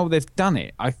out how they've done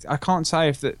it. I can't say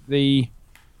if the...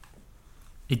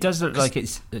 It does look like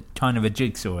it's kind of a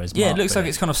jigsaw as well. Yeah, it looks like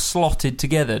it's kind of slotted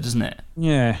together, doesn't it?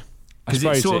 Yeah. Because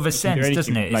it's sort of a sense,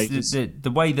 doesn't it? It's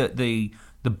the way that the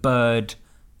bird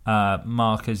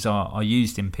markers are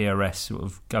used in PRS, sort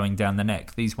of going down the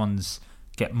neck. These ones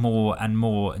get more and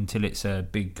more until it's a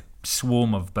big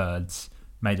swarm of birds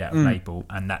made out of maple,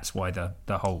 and that's why the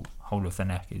whole of the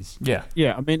neck is. Yeah.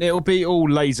 I mean, it'll be all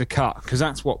laser cut because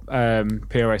that's what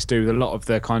PRS do. A lot of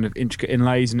the kind of intricate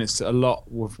inlays, and it's a lot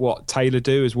with what Taylor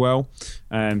do as well.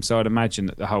 So I'd imagine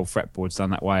that the whole fretboard's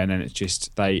done that way, and then it's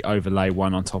just they overlay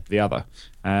one on top of the other.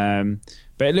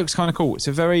 But it looks kind of cool. It's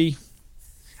a very...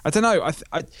 I don't know.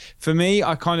 For me,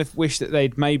 I kind of wish that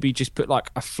they'd maybe just put like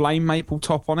a flame maple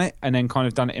top on it and then kind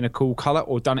of done it in a cool colour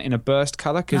or done it in a burst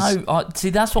colour.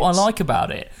 See, that's what I like about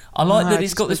it. I like that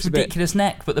it's got this ridiculous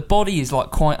neck, but the body is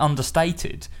like quite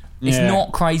understated. It's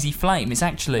not crazy flame. It's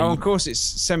actually... Oh, of course, it's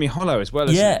semi-hollow as well.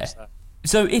 Yeah.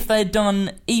 So if they had done,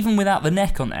 even without the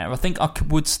neck on there, I think I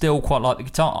would still quite like the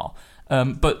guitar.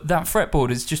 But that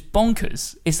fretboard is just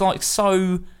bonkers. It's like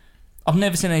so... I've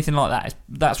never seen anything like that.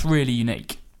 That's really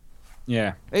unique.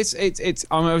 Yeah, it's.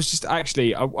 I was just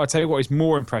actually. I'll tell you what is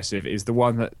more impressive is the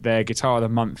one that their Guitar of the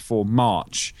Month for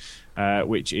March,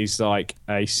 which is like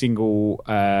a single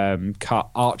cut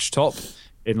arch top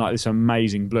in like this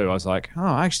amazing blue. I was like,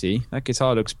 oh, actually, that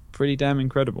guitar looks pretty damn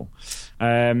incredible.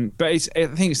 But I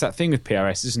think it's that thing with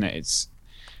PRS, isn't it? It's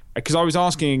because I was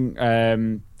asking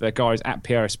the guys at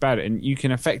PRS about it, and you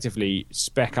can effectively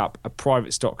spec up a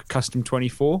private stock custom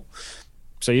 24,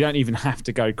 so you don't even have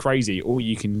to go crazy.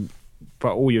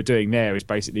 But all you're doing there is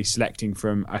basically selecting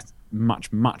from a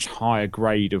much, much higher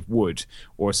grade of wood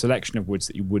or a selection of woods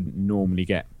that you wouldn't normally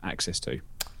get access to.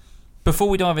 Before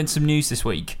we dive into some news this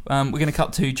week, we're going to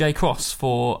cut to Jay Cross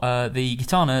for the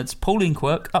Guitar Nerds Pauline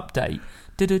Quirk update.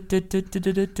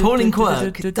 Pauline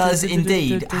Quirk does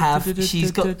indeed have.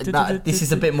 She's got. This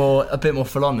is a bit more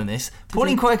full on than this.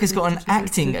 Pauline Quirk has got an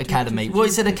acting academy. Well,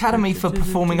 it's an academy for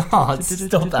performing arts.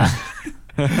 Stop that.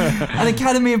 An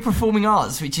Academy of Performing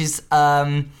Arts, which is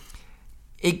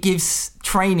it gives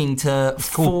training to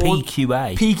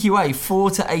PQA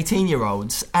 4 to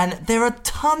 18-year-olds, and there are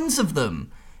tons of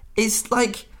them. It's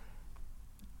like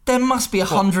there must be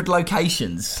 100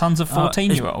 locations. Tons of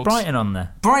 14-year-olds. Is Brighton on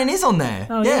there? Brighton is on there.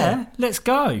 Oh yeah, let's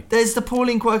go. There's the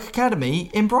Pauline Quirk Academy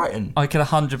in Brighton. I can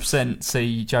 100%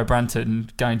 see Joe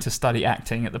Branton going to study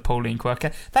acting at the Pauline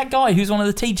Quirk. That guy who's one of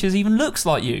the teachers even looks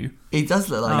like you. He does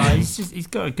look like him. He's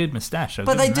got a good moustache.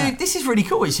 But they do. This is really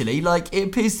cool, actually. Like, it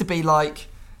appears to be like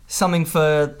something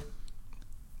for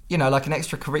like an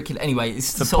extracurricular. Anyway,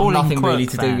 it's The sort of Pauline nothing really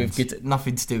Quirk to do fans. with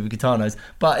nothing to do with Guitar Nose.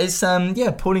 But it's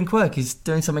Pauline Quirk is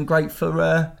doing something great for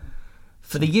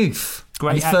the youth.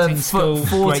 Great And acting for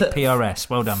school, great PRS.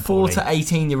 Well done, 4 Pauline. to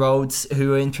 18-year-olds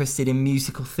who are interested in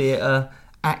musical theatre,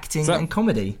 acting, and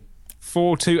comedy.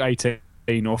 4 to 18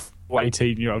 or 4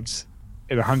 18-year-olds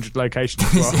in 100 locations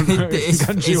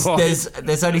as well.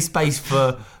 There's only space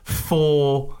for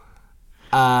 4.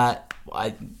 I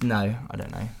don't know.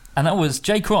 And that was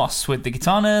Jay Cross with the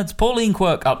Guitar Nerds Pauline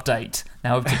Quirk update.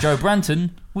 Now over to Joe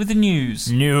Branton with the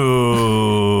news.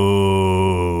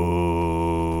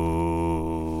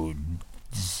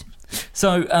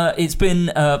 So it's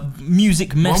been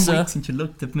Music Messer. 1 week since you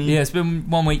looked at me. Yeah, it's been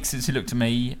 1 week since you looked at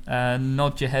me.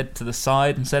 Nod your head to the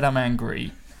side and said I'm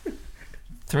angry.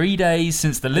 3 days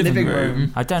since the living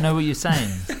room. I don't know what you're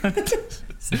saying.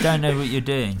 I don't know what you're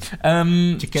doing.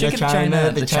 Chicken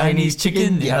China, the Chinese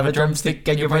chicken. You have a drumstick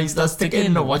and your brain starts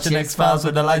ticking. Or watching X-Files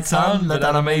with the lights on. The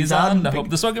anime's on. I hope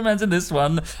the Swagger Man's in this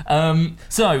one.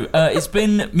 It's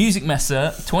been Music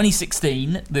Messer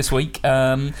 2016 this week.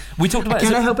 We talked about...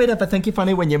 Can I help it if I think you're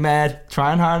funny when you're mad?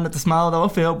 Trying hard not to smile, though I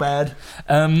feel bad.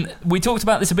 We talked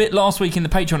about this a bit last week in the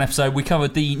Patreon episode. We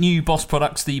covered the new Boss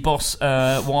products, the Boss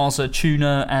Waza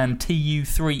Tuner and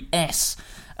TU3S.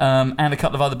 And a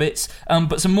couple of other bits.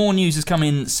 But some more news has come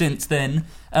in since then.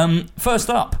 First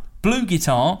up, Blue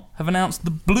Guitar have announced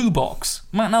the Blue Box.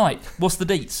 Matt Knight, what's the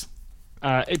deets?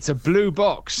 It's a blue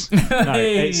box. No,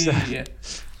 it's...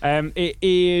 it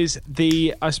is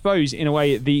I suppose, in a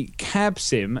way, the cab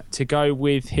sim to go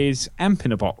with his amp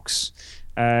in a box.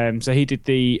 So he did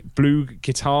the Blue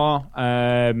Guitar.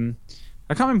 I can't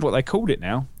remember what they called it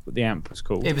now. What the amp was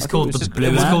called. It was called the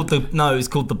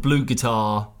Blue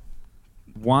Guitar.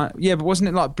 One, yeah, but wasn't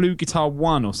it like Blue Guitar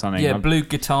 1 or something? Yeah, Blue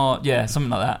Guitar, yeah, something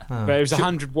like that. But it was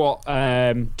 100 watt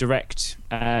direct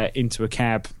into a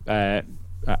cab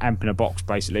amp in a box,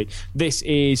 basically. This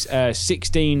is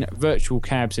 16 virtual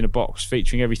cabs in a box,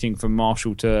 featuring everything from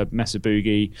Marshall to Mesa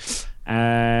Boogie,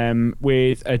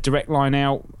 with a direct line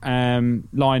out,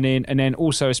 line in, and then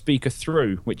also a speaker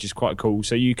through, which is quite cool.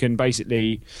 So you can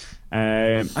basically...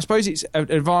 I suppose it's an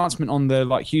advancement on the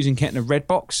Hughes & Kettner Red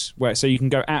Box, so you can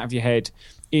go out of your head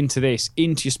into your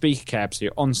speaker cab. So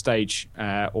you're on stage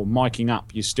or miking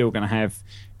up, you're still going to have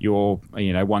your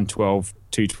 112,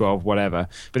 212, whatever.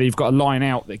 But you've got a line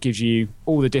out that gives you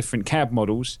all the different cab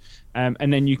models, and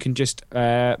then you can just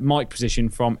mic position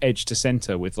from edge to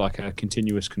centre with a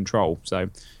continuous control. So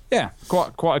yeah,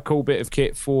 quite a cool bit of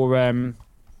kit for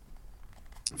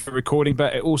recording,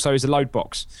 but it also is a load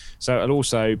box, so it'll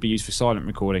also be used for silent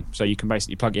recording. So you can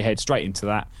basically plug your head straight into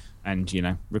that and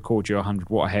record your 100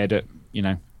 watt head at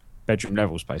bedroom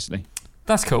levels, basically.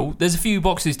 That's cool. There's a few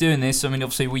boxes doing this. I mean,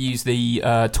 obviously we use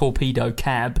the Torpedo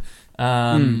Cab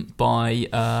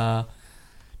by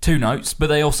Two Notes, but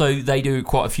they do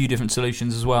quite a few different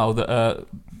solutions as well that are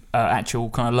actual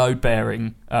kind of load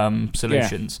bearing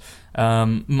solutions,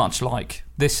 much like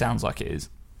this sounds like it is.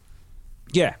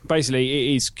 Yeah,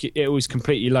 basically it was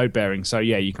completely load bearing. So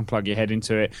yeah, you can plug your head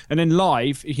into it, and then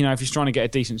live, if you're trying to get a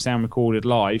decent sound recorded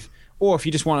live, or if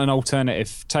you just want an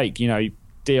alternative take,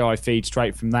 DI feed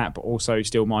straight from that, but also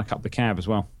still mic up the cab as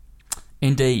well.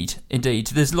 Indeed.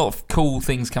 There's a lot of cool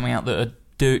things coming out that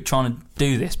are trying to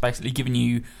do this, basically giving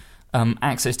you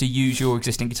access to use your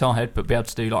existing guitar head, but be able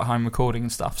to do home recording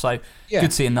and stuff. So good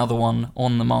to see another one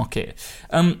on the market.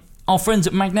 Our friends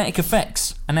at Magnetic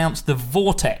Effects announced the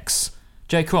Vortex.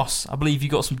 Jay Cross, I believe you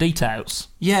got some details.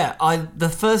 Yeah, the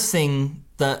first thing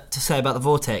to say about the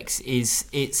Vortex is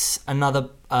it's another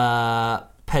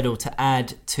pedal to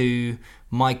add to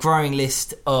my growing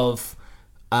list of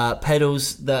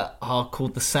pedals that are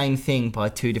called the same thing by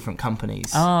two different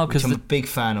companies. Oh, which I'm a big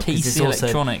fan of. TC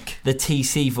Electronic. The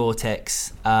TC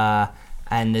Vortex,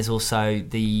 and there's also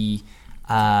the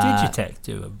Digitech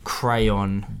do them.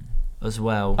 Crayon as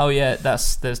well. Oh yeah,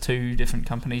 there's two different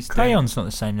companies. Crayon's not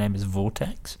the same name as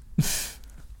Vortex.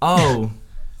 Oh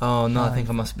no, I think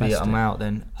I must be. I'm out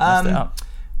then.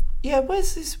 Yeah,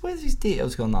 where's these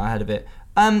details gone that I had of it?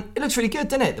 It looks really good,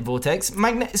 doesn't it? The Vortex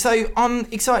So I'm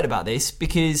excited about this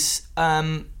because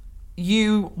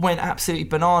you went absolutely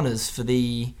bananas for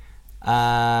the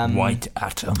White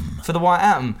Atom. For the White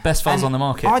Atom, best fuzz on the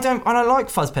market. I don't like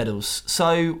fuzz pedals,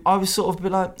 so I was sort of a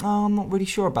bit like, I'm not really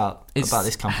sure about this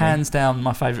company. Hands down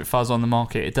my favourite fuzz on the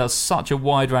market. It does such a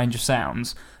wide range of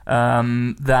sounds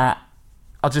that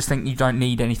I just think you don't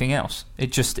need anything else.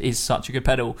 It just is such a good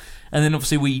pedal. And then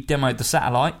obviously we demoed the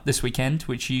Satellite this weekend,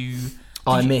 which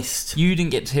I missed. You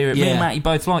didn't get to hear it. Me and Matty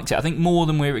both liked it. I think more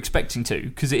than we were expecting to,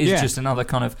 because it is just another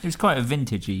kind of... It was quite a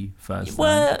vintagey fuzz.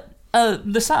 Well,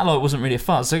 The Satellite wasn't really a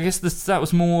fuzz, so I guess that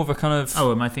was more of a kind of...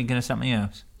 Oh, am I thinking of something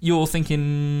else? You're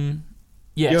thinking...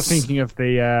 Yes. You're thinking of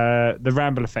the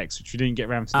Ramble effects, which we didn't get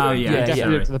around to doing. Oh, yeah. We definitely yeah.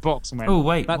 looked at the box and went, Oh,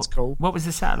 wait. that's cool. What was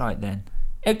the Satellite then?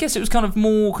 I guess it was kind of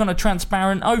more kind of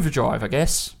transparent overdrive, I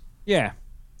guess. Yeah.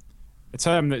 A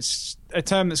term that's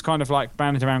kind of like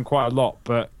banded around quite a lot,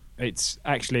 but it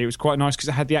was quite nice because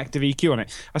it had the active EQ on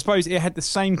it. I suppose it had the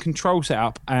same control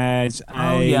setup as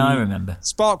I remember.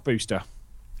 Spark Booster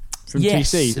from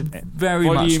yes, TC, isn't it? Very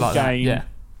Volume, much like gain, that. Yeah.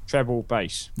 treble,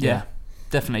 bass. Yeah,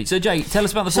 definitely. So, Jay, tell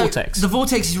us about the Vortex. The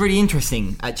Vortex is really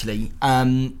interesting, actually.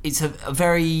 It's a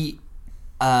very,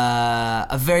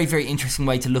 very interesting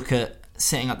way to look at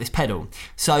setting up this pedal.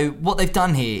 So what they've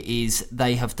done here is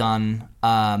they have done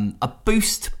a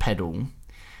boost pedal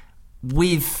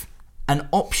with an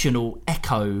optional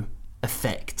echo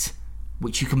effect,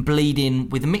 which you can bleed in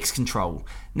with a mix control.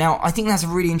 Now, I think that's a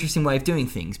really interesting way of doing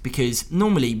things, because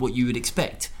normally what you would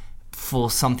expect for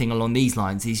something along these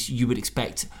lines is you would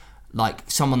expect like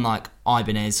someone like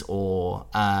Ibanez or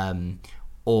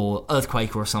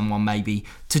Earthquaker or someone maybe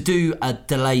to do a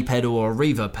delay pedal or a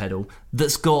reverb pedal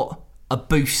that's got a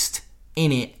boost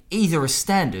in it, either as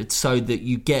standard so that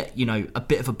you get, a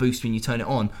bit of a boost when you turn it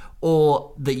on,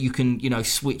 or that you can,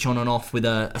 switch on and off with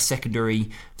a secondary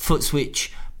foot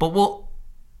switch. But what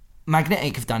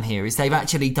Magnetic have done here is they've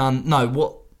actually done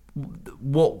what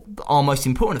our most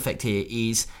important effect here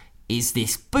is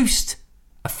this boost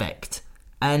effect,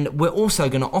 and we're also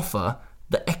going to offer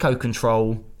the echo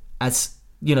control as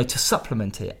to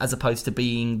supplement it, as opposed to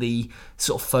being the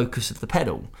sort of focus of the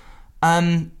pedal.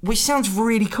 Which sounds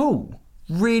really cool.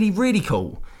 Really, really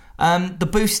cool. The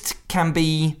boost can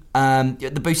be...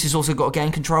 the boost has also got a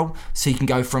gain control, so you can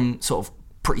go from sort of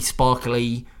pretty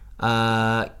sparkly,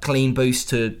 clean boost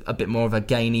to a bit more of a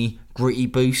gainy, gritty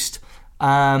boost.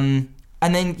 And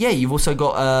then, you've also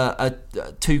got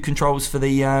two controls for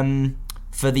the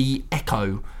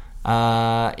echo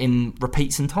in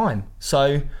repeats and time.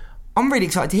 So... I'm really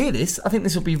excited to hear this. I think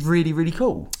this will be really, really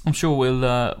cool. I'm sure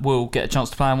we'll get a chance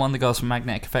to play on one. The guys from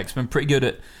Magnetic Effects have been pretty good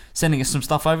at sending us some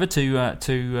stuff over to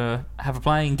have a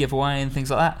play and give away and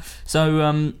things like that. So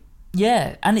and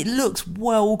it looks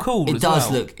well cool. It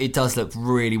does look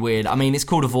really weird. I mean, it's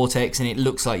called a Vortex, and it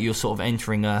looks like you're sort of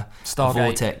entering a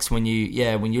vortex when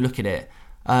you look at it.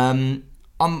 I'm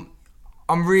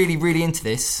really, really into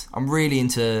this. I'm really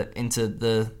into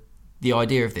the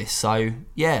idea of this. So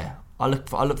yeah. I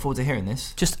look forward to hearing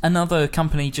this. Just another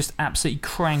company just absolutely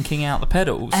cranking out the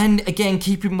pedals. And again,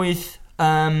 keeping in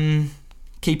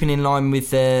line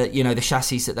with the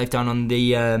chassis that they've done on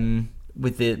the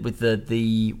with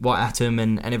the White Atom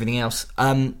and everything else.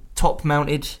 Top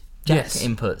mounted jack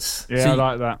inputs. Yeah, so I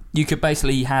like that. You could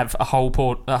basically have a whole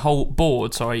board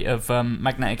of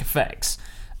Magnetic Effects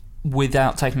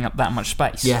without taking up that much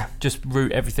space. Yeah. Just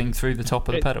route everything through the top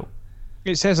of the pedal.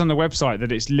 It says on the website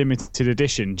that it's limited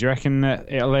edition. Do you reckon that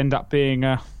it'll end up being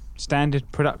a standard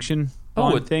production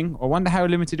thing? I wonder how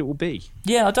limited it will be.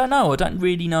 Yeah, I don't know. I don't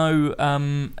really know.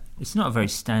 It's not a very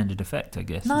standard effect, I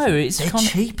guess. No, they're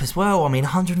cheap as well. I mean,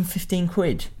 115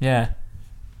 quid. Yeah.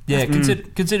 Yeah,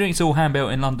 considering it's all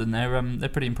hand-built in London, they're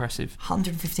pretty impressive.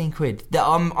 115 quid.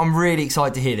 I'm really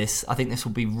excited to hear this. I think this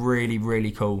will be really, really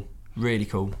cool. Really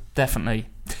cool. Definitely.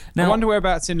 Now, I wonder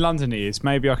whereabouts in London he is.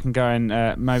 Maybe I can go and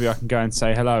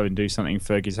say hello and do something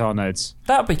for Guitar Nerds.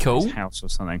 That'd be cool. His house or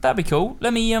something. That'd be cool.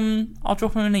 Let me. I'll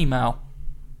drop him an email.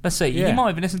 Let's see. Yeah. He might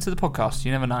even listen to the podcast.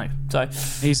 You never know. So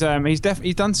he's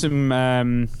done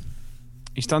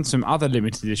some other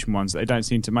limited edition ones that they don't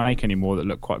seem to make anymore that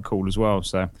look quite cool as well.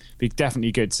 So it'd be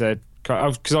definitely good to,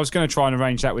 because I was going to try and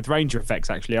arrange that with Ranger Effects.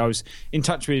 Actually, I was in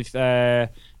touch with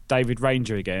David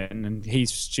Ranger again, and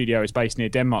his studio is based near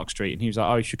Denmark Street, and he was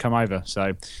like, you should come over.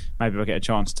 So maybe I'll get a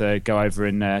chance to go over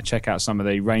and check out some of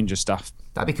the Ranger stuff.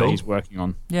 That'd be cool. That he's working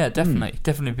on. Yeah, definitely.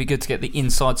 Definitely be good to get the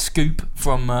inside scoop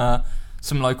from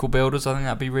some local builders. I think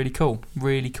that'd be really cool.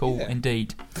 Really cool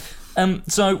indeed.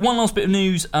 So one last bit of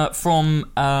news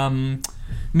from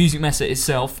Music Messe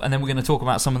itself, and then we're going to talk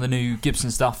about some of the new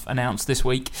Gibson stuff announced this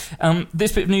week.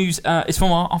 This bit of news is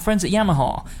from our friends at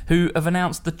Yamaha, who have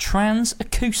announced the Trans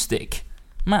Acoustic.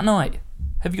 Matt Knight,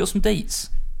 have you got some deets?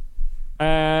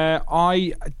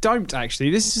 I don't actually.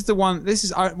 This is one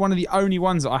of the only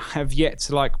ones that I have yet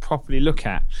to properly look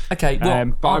at. Okay,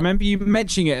 well, but I remember you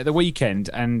mentioning it at the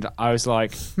weekend, and I was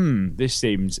like, this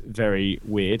seems very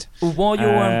weird. Well,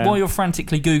 while you're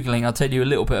frantically googling, I'll tell you a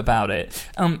little bit about it.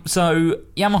 So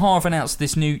Yamaha have announced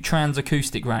this new Trans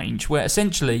Acoustic range, where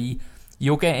essentially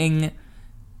you're getting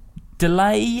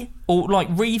delay or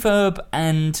reverb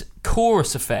and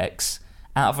chorus effects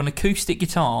out of an acoustic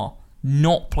guitar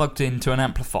not plugged into an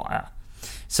amplifier.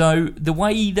 So the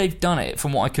way they've done it,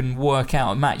 from what I can work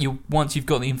out, Matt, once you've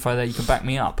got the info there, you can back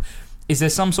me up, is there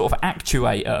some sort of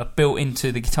actuator built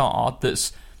into the guitar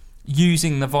that's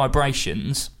using the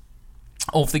vibrations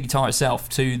of the guitar itself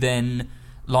to then,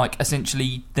 like,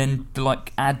 essentially then,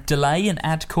 like, add delay and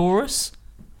add chorus?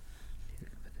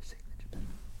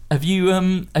 Have you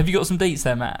got some deets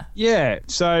there, Matt?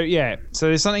 So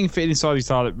there's something fitted inside the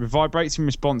guitar that vibrates in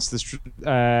response to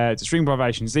string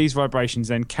vibrations. These vibrations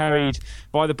then carried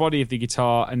by the body of the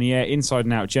guitar and the air inside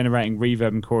and out, generating reverb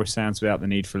and chorus sounds without the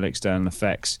need for external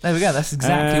effects. There we go. That's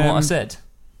exactly what I said.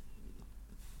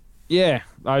 Yeah,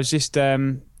 I was just I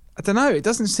don't know. It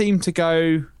doesn't seem to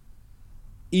go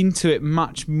into it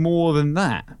much more than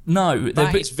that. No,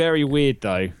 it's very weird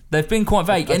though. They've been quite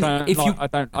vague.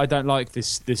 I don't like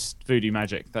this voodoo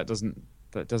magic. That doesn't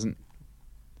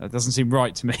seem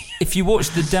right to me. If you watch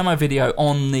the demo video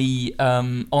on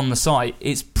the site,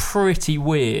 it's pretty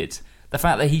weird. The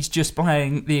fact that he's just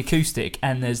playing the acoustic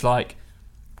and there's like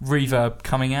reverb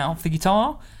coming out of the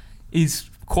guitar is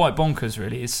quite bonkers.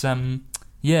 Really, it's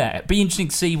it'd be interesting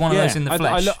to see one of those in the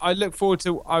flesh. I look forward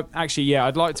to.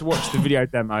 I'd like to watch the video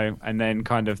demo and then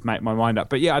kind of make my mind up.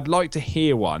 But yeah, I'd like to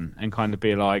hear one and kind of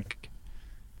be like,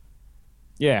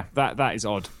 yeah, that is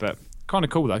odd, but kind of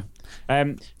cool though.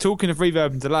 Talking of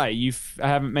reverb and delay, you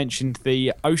haven't mentioned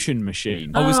the Ocean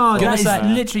Machine. I was going to say,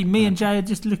 literally, me and Jay are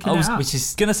just looking at it. Which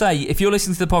is going to say, if you're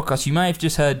listening to the podcast, you may have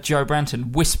just heard Joe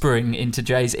Branton whispering into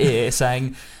Jay's ear,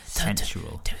 saying,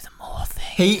 "Sensual. Do the Moore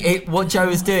thing." What Joe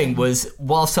was doing was,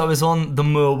 whilst I was on the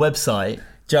Moore website,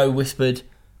 Joe whispered,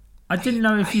 "I didn't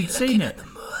know if you'd seen it." The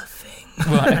Moore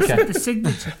thing. Right, okay. The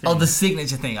signature thing. Oh, the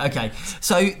signature thing. Okay.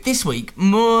 So this week,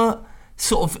 Moore,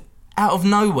 sort of out of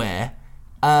nowhere,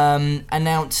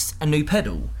 announced a new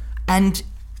pedal, and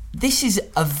this is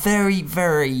a very,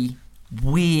 very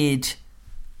weird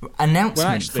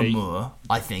announcement for Moore,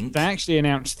 I think. They actually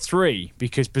announced 3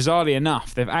 because, bizarrely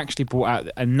enough, they've actually brought out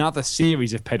another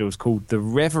series of pedals called the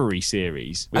Reverie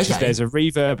series, which is there's a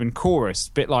reverb and chorus,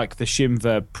 a bit like the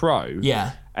Shimverb Pro.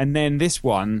 Yeah. And then this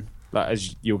one, like,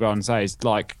 as you'll go on and say, is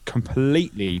like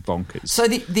completely bonkers. So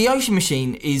the Ocean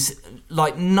Machine is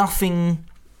like nothing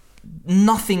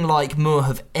like Moore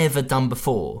have ever done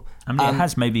before. I mean, it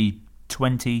has maybe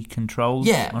 20 controls.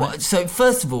 Yeah. Well, so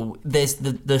first of all, there's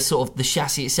the sort of the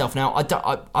chassis itself. Now,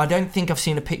 I don't think I've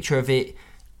seen a picture of it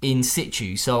in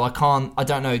situ, so I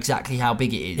don't know exactly how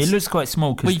big it is. It looks quite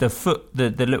small because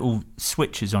the little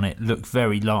switches on it look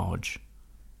very large.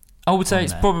 I would say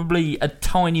it's probably a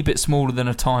tiny bit smaller than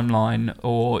a Timeline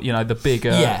or, the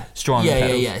bigger Strymon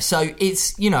pedals. Yeah. So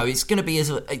it's going to be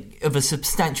of a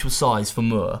substantial size for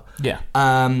Moore. Yeah.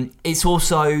 It's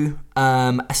also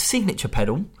a signature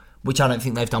pedal, which I don't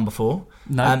think they've done before.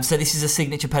 No. So this is a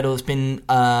signature pedal that's been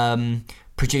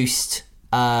produced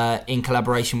in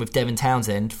collaboration with Devin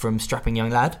Townsend from Strapping Young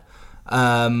Lad,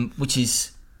 which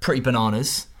is pretty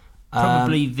bananas.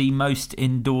 Probably the most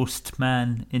endorsed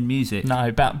man in music. No,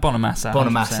 Bonamassa.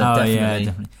 Bonamassa, definitely. Yeah,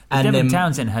 definitely. And Devin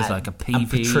Townsend has like a PV,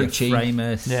 Petrucci. a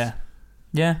Framus.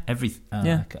 Yeah. I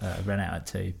ran out of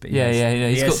 2. But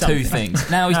He's got 2 things.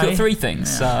 Now he's got 3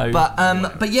 things. Yeah.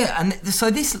 So, but yeah, and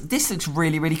so this looks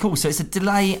really, really cool. So it's a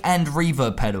delay and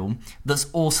reverb pedal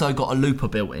that's also got a looper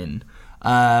built in.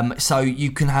 So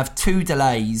you can have 2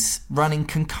 delays running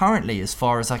concurrently, as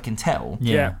far as I can tell.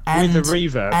 Yeah, and with a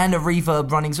reverb. And a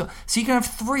reverb running as well. So you can have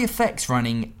 3 effects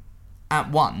running at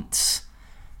once.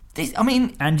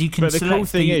 And you can. But the cool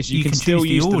thing is, you can still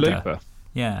use the looper.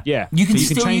 Yeah. You can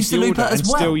still use the looper as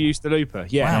well. Still use the looper.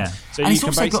 Yeah. Wow. So and it's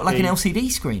also got like an LCD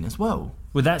screen as well.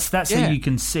 Well, that's so you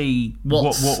can see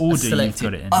what order you've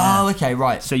got it in. Oh, okay,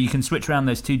 right. So you can switch around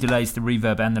those 2 delays, the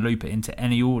reverb and the looper, into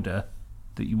any order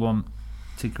that you want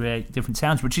to create different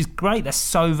sounds, which is great. That's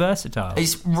so versatile.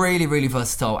 It's really, really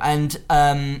versatile, and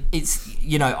it's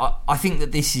I think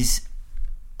that this is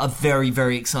a very,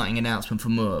 very exciting announcement for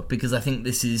Moore, because I think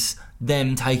this is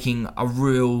them taking a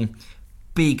real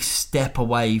big step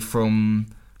away from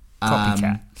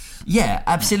copycat. Yeah,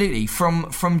 absolutely.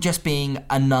 From just being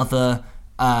another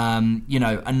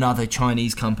another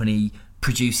Chinese company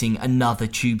producing another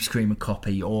Tube Screamer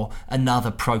copy, or another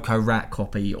Proco Rat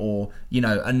copy, or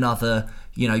another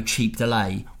cheap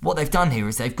delay. What they've done here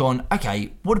is they've gone,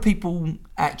 okay, what do people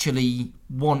actually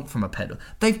want from a pedal?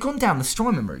 They've gone down the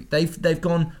Strymon route. They've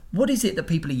gone, what is it that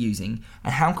people are using,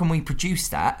 and how can we produce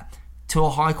that to a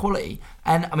high quality?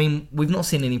 And I mean, we've not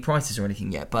seen any prices or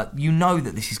anything yet, but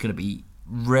that this is going to be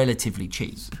relatively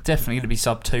cheap. Definitely going to be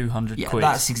sub 200 quid.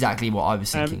 That's exactly what I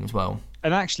was thinking as well.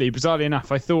 And actually, bizarrely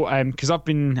enough, I thought, because I've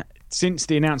been, since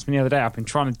the announcement the other day, I've been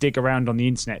trying to dig around on the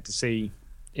internet to see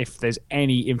if there's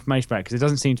any information about it, because there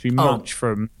doesn't seem to be much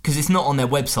from. Because it's not on their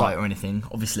website or anything,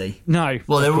 obviously. No,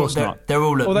 well, of course not. They're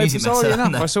all at Although, Music Mess, bizarrely aren't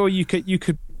enough, they? I saw you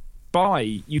can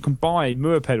buy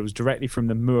Moore pedals directly from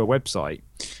the Moore website,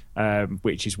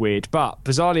 which is weird. But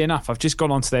bizarrely enough, I've just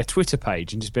gone onto their Twitter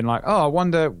page and just been like, oh, I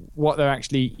wonder what they're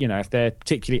actually, if they're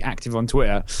particularly active on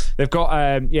Twitter. They've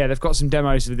got some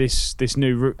demos of this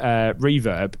new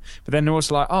reverb, but then they're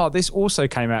also like, oh, this also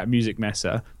came out of Music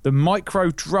Messer, the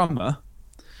Micro Drummer.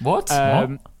 What?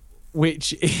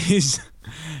 Which is,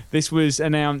 this was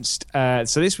announced.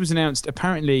 This was announced.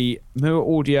 Apparently,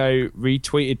 Moore Audio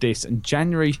retweeted this on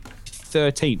January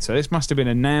 13th. So this must have been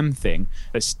a NAMM thing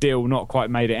that's still not quite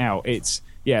made it out. It's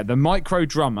the Micro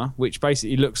Drummer, which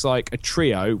basically looks like a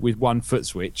trio with one foot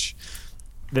switch.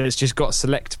 That's just got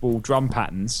selectable drum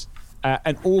patterns.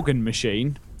 An organ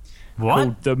machine. What?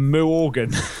 Called the Moo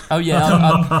Organ. Oh yeah,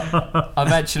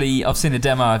 I've seen a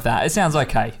demo of that. It sounds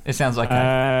okay.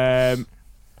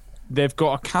 They've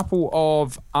got a couple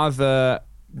of other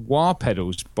wah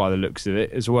pedals by the looks of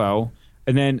it as well,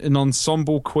 and then an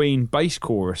Ensemble Queen bass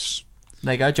chorus.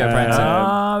 There you go, Joe Branson.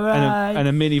 Right. And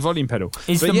a mini volume pedal.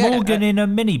 Is the Morgan in a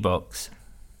mini box?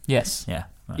 Yes. Yeah.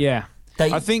 Right. Yeah.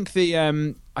 I think the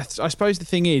I suppose the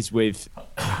thing is with,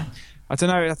 I don't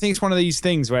know, I think it's one of these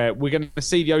things where we're going to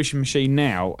see the Ocean Machine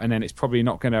now, and then it's probably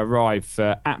not going to arrive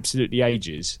for absolutely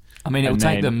ages. I mean, it'll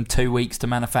take them 2 weeks to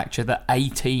manufacture the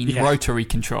 18 rotary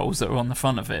controls that are on the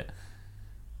front of it.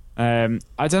 I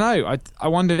don't know. I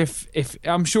wonder if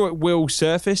I'm sure it will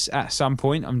surface at some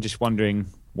point. I'm just wondering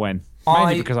when.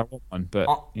 Mainly because I want one, but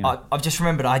I've just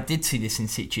remembered I did see this in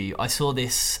situ. I saw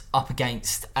this up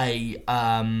against a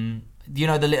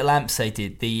the little amps they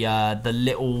did, the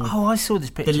little. Oh, I saw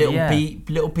this picture. The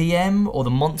little BM or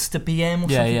the Monster BM or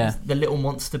something. Yeah. The little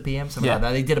Monster BM, something like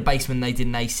that. They did a Bassman, they did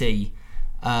an AC,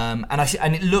 and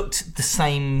it looked the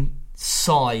same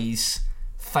size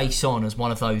face on as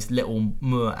one of those little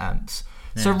Moore amps.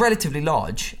 Yeah. So relatively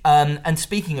large. And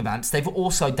speaking of amps, they've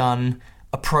also done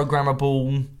a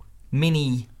programmable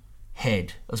mini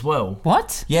head as well.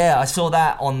 What? Yeah, I saw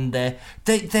that on there.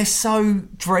 They're so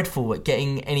dreadful at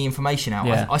getting any information out.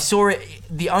 Yeah. I saw it.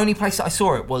 The only place that I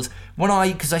saw it was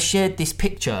because I shared this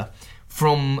picture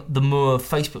from the Moore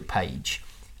Facebook page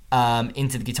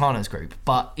into the Guitar Nerds group.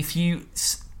 But if you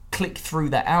click through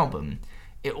that album,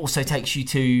 it also takes you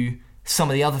to some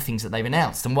of the other things that they've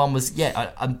announced. And one was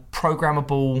a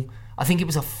programmable. I think it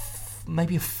was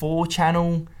maybe a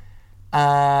 4-channel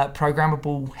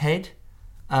programmable head.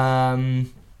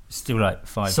 Still like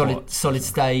 5 watts. Solid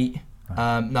state.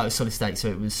 No, solid state. So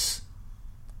it was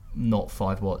not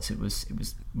 5 watts. It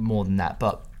was more than that.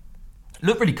 But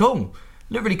looked really cool.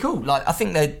 Like I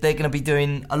think they're going to be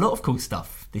doing a lot of cool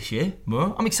stuff this year.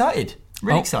 More. I'm excited.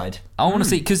 Really excited. I want to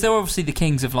see, because they're obviously the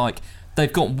kings of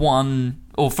they've got one,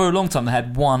 or for a long time they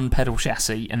had one pedal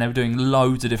chassis and they were doing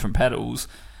loads of different pedals.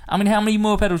 I mean, how many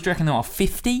more pedals do you reckon there are?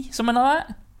 50? Something like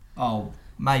that? Oh,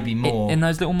 maybe more. In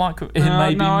those little micro...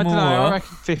 maybe more. I don't know. I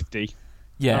reckon 50.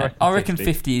 Yeah, I reckon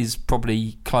 50 is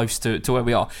probably close to where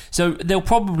we are. So they'll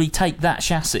probably take that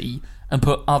chassis and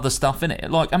put other stuff in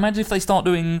it. Like, imagine if they start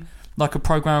doing like a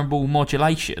programmable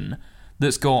modulation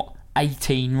that's got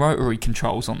 18 rotary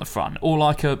controls on the front, or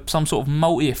like some sort of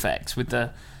multi-effects with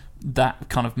that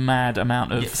kind of mad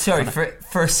amount of... Sorry,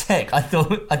 for a sec, I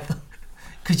thought...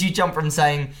 Could you jump from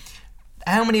saying,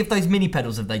 how many of those mini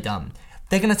pedals have they done?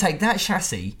 They're going to take that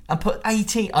chassis and put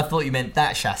 18... I thought you meant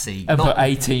that chassis. And put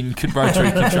 18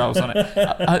 rotary controls on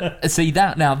it. See,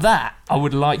 that I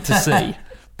would like to see.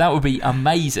 That would be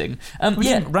amazing.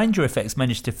 Ranger Effects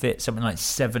managed to fit something like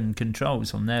 7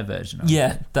 controls on their version.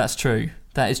 Yeah, that's true.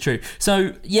 That is true.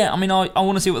 So, I mean, I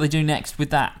want to see what they do next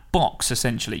with that box,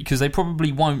 essentially, because they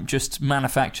probably won't just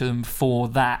manufacture them for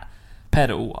that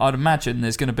pedal. I'd imagine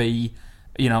there's going to be,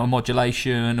 a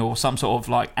modulation or some sort of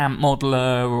like amp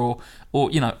modeler or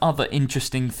other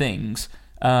interesting things.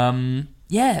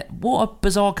 What a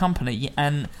bizarre company.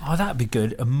 And that'd be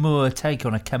good. A Moore take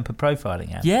on a Kemper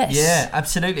profiling amp. Yes. Yeah,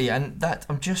 absolutely. And that,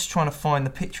 I'm just trying to find the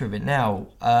picture of it now.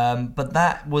 But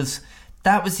that was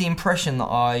the impression that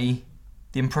I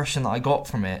got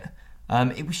from it.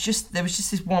 There was just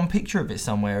this one picture of it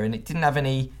somewhere, and it didn't have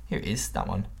any. Here it is, that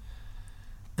one.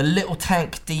 The Little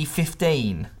Tank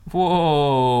D15.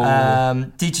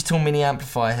 Whoa. Digital mini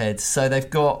amplifier heads. So they've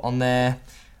got on there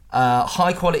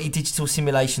high quality digital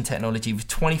simulation technology with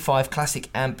 25 classic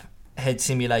amp head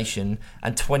simulation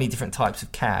and 20 different types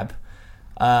of cab.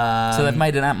 So they've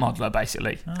made an amp modeler,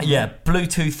 basically. Yeah,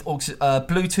 Bluetooth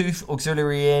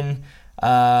auxiliary in,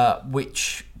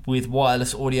 which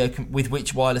wireless audio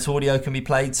can be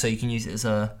played, so you can use it as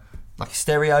like a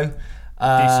stereo.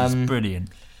 This is brilliant.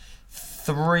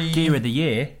 Gear of the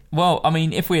year. Well, I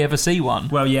mean, if we ever see one.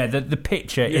 Well, yeah, the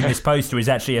picture in this poster is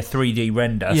actually a 3D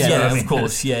render. Yeah, so, Yeah, I mean, of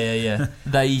course. Yeah.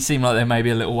 They seem like they're maybe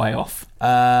a little way off.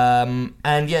 And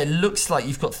yeah, it looks like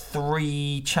you've got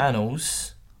 3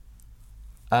 channels.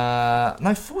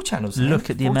 No, 4 channels. Look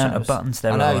at the amount of buttons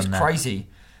there I know, are it's on that. crazy.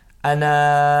 And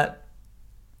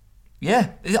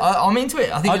yeah, I'm into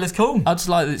it. I think it looks cool. I just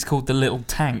like that it's called the Little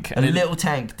Tank. A little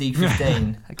tank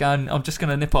D15. Again, I'm just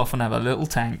going to nip off and have a little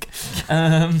tank.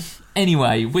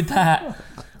 Anyway, with that,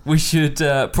 we should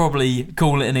probably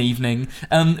call it an evening.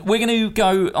 We're going to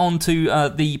go on to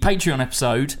the Patreon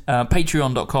episode,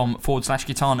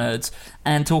 patreon.com/Guitar Nerds,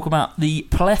 and talk about the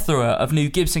plethora of new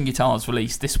Gibson guitars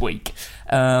released this week,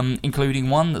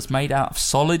 including one that's made out of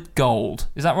solid gold.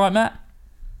 Is that right, Matt?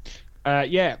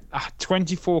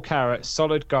 24 carat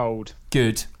solid gold.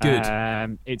 Good.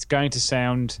 It's going to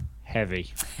sound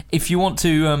heavy. If you want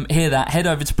to hear that, head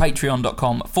over to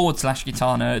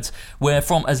patreon.com/Guitar Nerds, where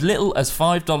from as little as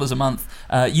 $5 a month,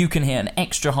 you can hear an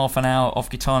extra half an hour of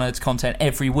Guitar Nerds content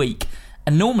every week.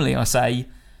 And normally I say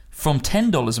from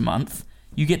 $10 a month,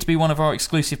 you get to be one of our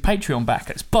exclusive Patreon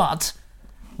backers. But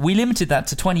we limited that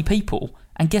to 20 people.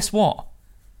 And guess what?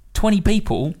 20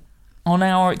 people are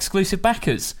now our exclusive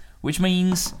backers, which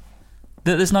means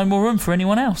that there's no more room for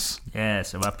anyone else. Yeah,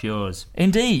 so up yours.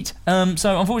 Indeed.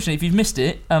 So unfortunately, if you've missed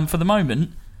it, for the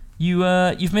moment,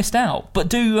 you've missed out. But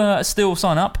do still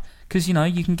sign up, because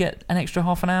you can get an extra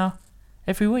half an hour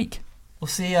every week. We'll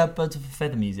see Birds of a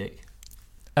Feather music.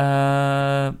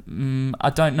 I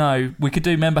don't know. We could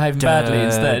do Men Behaving Badly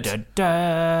instead.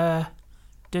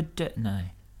 No.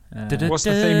 What's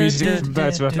the theme music from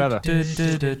Birds of a Feather?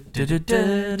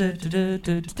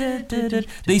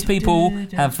 These people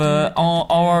are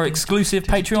our exclusive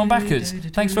Patreon backers.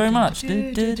 Thanks very much.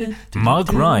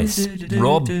 Mark Rice,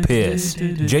 Rob Pierce,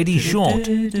 JD Short,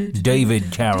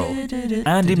 David Carroll,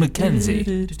 Andy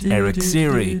McKenzie, Eric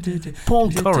Seary,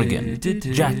 Paul Corrigan,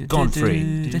 Jack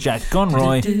Godfrey, Jack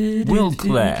Conroy, Will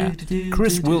Clare,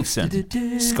 Chris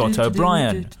Wilson, Scott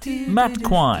O'Brien, Matt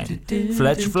Quine,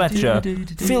 Fletch Fletcher,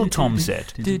 Phil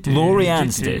Tomset, Laurie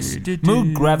Anstis,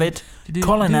 Moog Gravitt,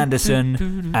 Colin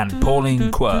Anderson, and Pauline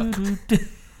Quirk.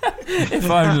 If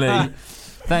only.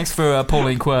 Thanks for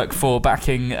Pauline Quirk for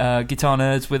backing Guitar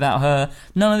Nerds. Without her,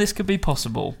 none of this could be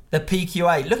possible. The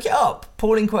PQA. Look it up.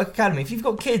 Pauline Quirk Academy. If you've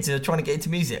got kids who are trying to get into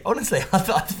music, honestly,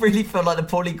 I really feel like the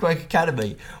Pauline Quirk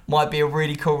Academy might be a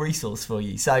really cool resource for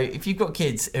you. So if you've got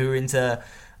kids who are into,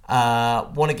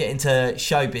 want to get into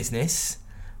show business,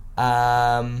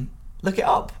 look it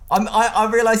up. I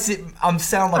realise I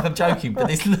sound like I'm joking, but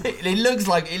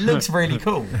it looks really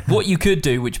cool. What you could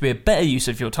do, which would be a better use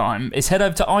of your time, is head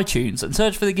over to iTunes and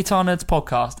search for the Guitar Nerds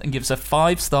podcast and give us a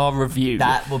 5-star review.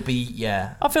 That would be,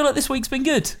 yeah. I feel like this week's been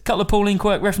good. A couple of Pauline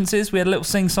Quirk references. We had a little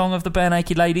sing-song of the Bare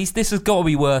Naked Ladies. This has got to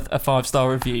be worth a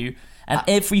 5-star review. And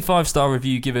every 5-star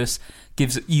review you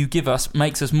give us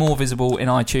makes us more visible in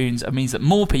iTunes and means that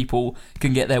more people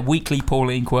can get their weekly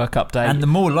Pauline Quirk update. And the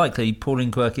more likely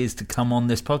Pauline Quirk is to come on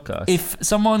this podcast. If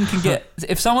someone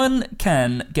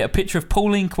can get a picture of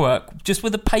Pauline Quirk just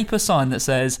with a paper sign that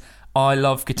says "I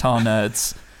love Guitar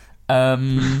Nerds,"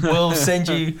 we'll send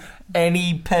you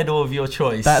any pedal of your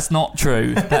choice. That's not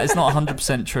true. That is not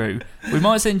 100% true. We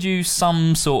might send you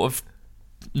some sort of.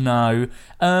 No.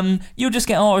 You'll just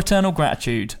get our eternal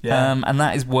gratitude. Yeah. And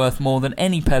that is worth more than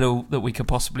any pedal that we could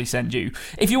possibly send you.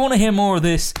 If you want to hear more of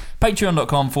this,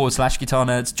 patreon.com/Guitar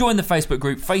Nerds. Join the Facebook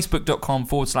group,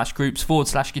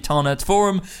 facebook.com/groups/Guitar Nerds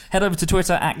forum. Head over to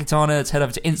Twitter @Guitar Nerds. Head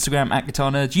over to Instagram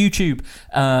 @Guitar Nerds. YouTube,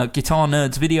 Guitar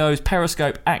Nerds videos.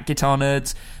 Periscope @Guitar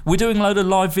Nerds. We're doing a load of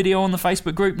live video on the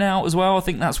Facebook group now as well. I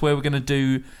think that's where we're going to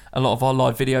do a lot of our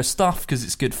live video stuff because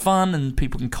it's good fun and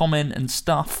people can comment and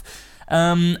stuff.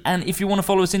 And if you want to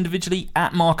follow us individually,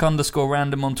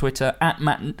 @Mark_Random on Twitter,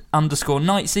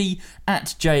 @Matt_Knightsey,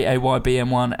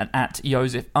 @JAYBM1, and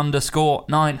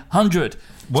 @Joseph_900.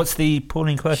 What's the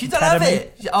Pauline Quirk She doesn't Academy? have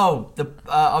it.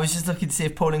 I was just looking to see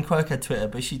if Pauline Quirk had Twitter,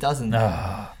 but she doesn't.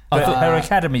 But her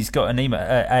academy's got an email,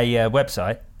 a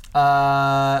website.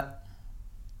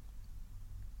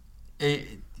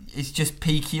 It's just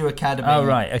PQ Academy. Oh,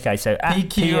 right. Okay, so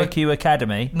PQ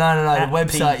Academy. No. The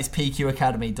website is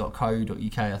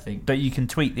pqacademy.co.uk, I think. But you can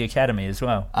tweet the academy as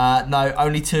well. No,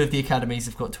 only 2 of the academies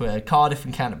have got Twitter. Cardiff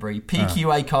and Canterbury.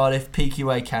 PQA Cardiff,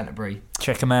 PQA Canterbury.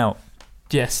 Check them out.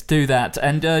 Yes, do that.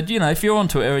 And, if you're on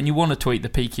Twitter and you want to tweet the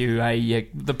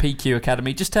PQ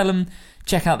Academy, just tell them,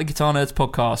 check out the Guitar Nerds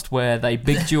podcast where they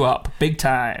bigged you up big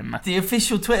time. The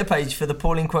official Twitter page for the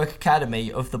Pauline Quirk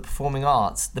Academy of the Performing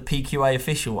Arts, the PQA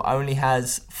official, only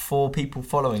has 4 people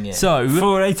following it. So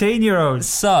 4 18-year-olds.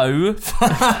 So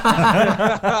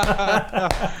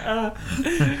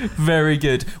very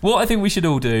good. What I think we should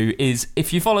all do is,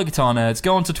 if you follow Guitar Nerds,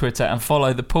 go onto Twitter and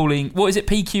follow the Pauline. What is it?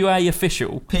 PQA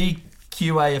official.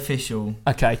 PQA official.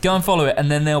 Okay, go and follow it, and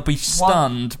then they'll be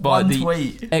stunned by the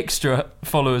tweet. extra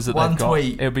followers that One they've got.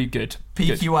 tweet. It'll be good.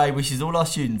 PQA wishes all our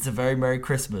students a very Merry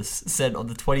Christmas, sent on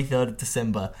the 23rd of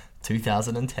December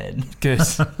 2010.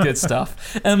 Good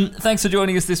stuff. Thanks for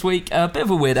joining us this week. A bit of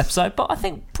a weird episode, but I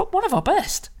think one of our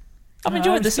best. I've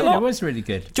enjoyed this a lot. It was really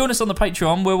good. Join us on the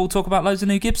Patreon where we'll talk about loads of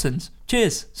new Gibsons.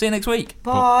 Cheers. See you next week.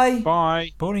 Bye.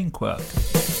 Bye. Pauline Quirk.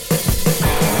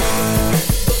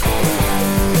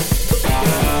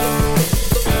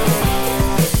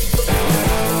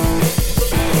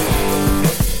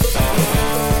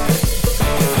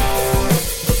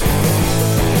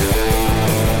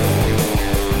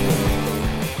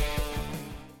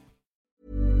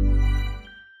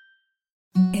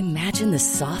 Imagine the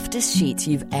softest sheets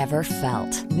you've ever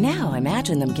felt. Now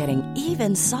imagine them getting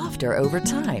even softer over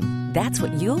time. That's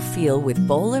what you'll feel with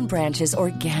Boll & Branch's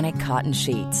organic cotton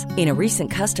sheets. In a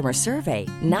recent customer survey,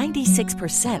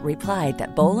 96% replied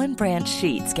that Boll & Branch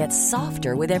sheets get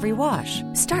softer with every wash.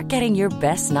 Start getting your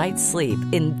best night's sleep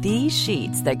in these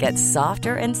sheets that get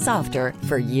softer and softer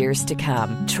for years to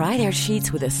come. Try their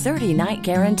sheets with a 30-night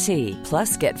guarantee.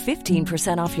 Plus, get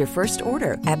 15% off your first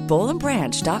order at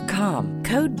bollandbranch.com.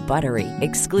 Code BUTTERY.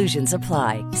 Exclusions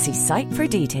apply. See site for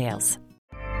details.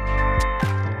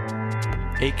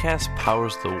 Acast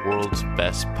powers the world's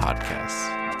best podcasts.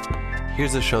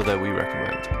 Here's a show that we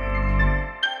recommend.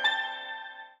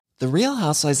 The Real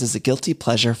Housewives is a guilty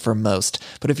pleasure for most,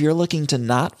 but if you're looking to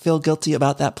not feel guilty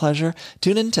about that pleasure,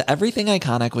 tune in to Everything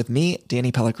Iconic with me,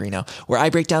 Danny Pellegrino, where I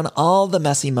break down all the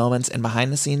messy moments and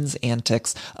behind-the-scenes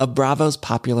antics of Bravo's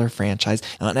popular franchise.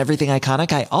 And on Everything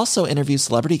Iconic, I also interview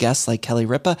celebrity guests like Kelly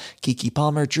Ripa, Keke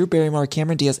Palmer, Drew Barrymore,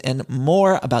 Cameron Diaz, and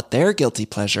more about their guilty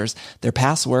pleasures, their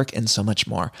past work, and so much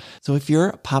more. So if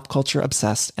you're pop culture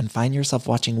obsessed and find yourself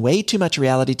watching way too much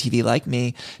reality TV like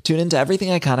me, tune into Everything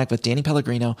Iconic with Danny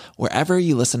Pellegrino, wherever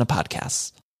you listen to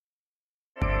podcasts.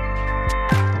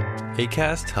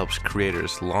 Acast helps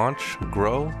creators launch,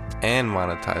 grow, and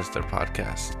monetize their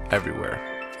podcasts everywhere.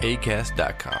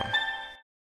 Acast.com.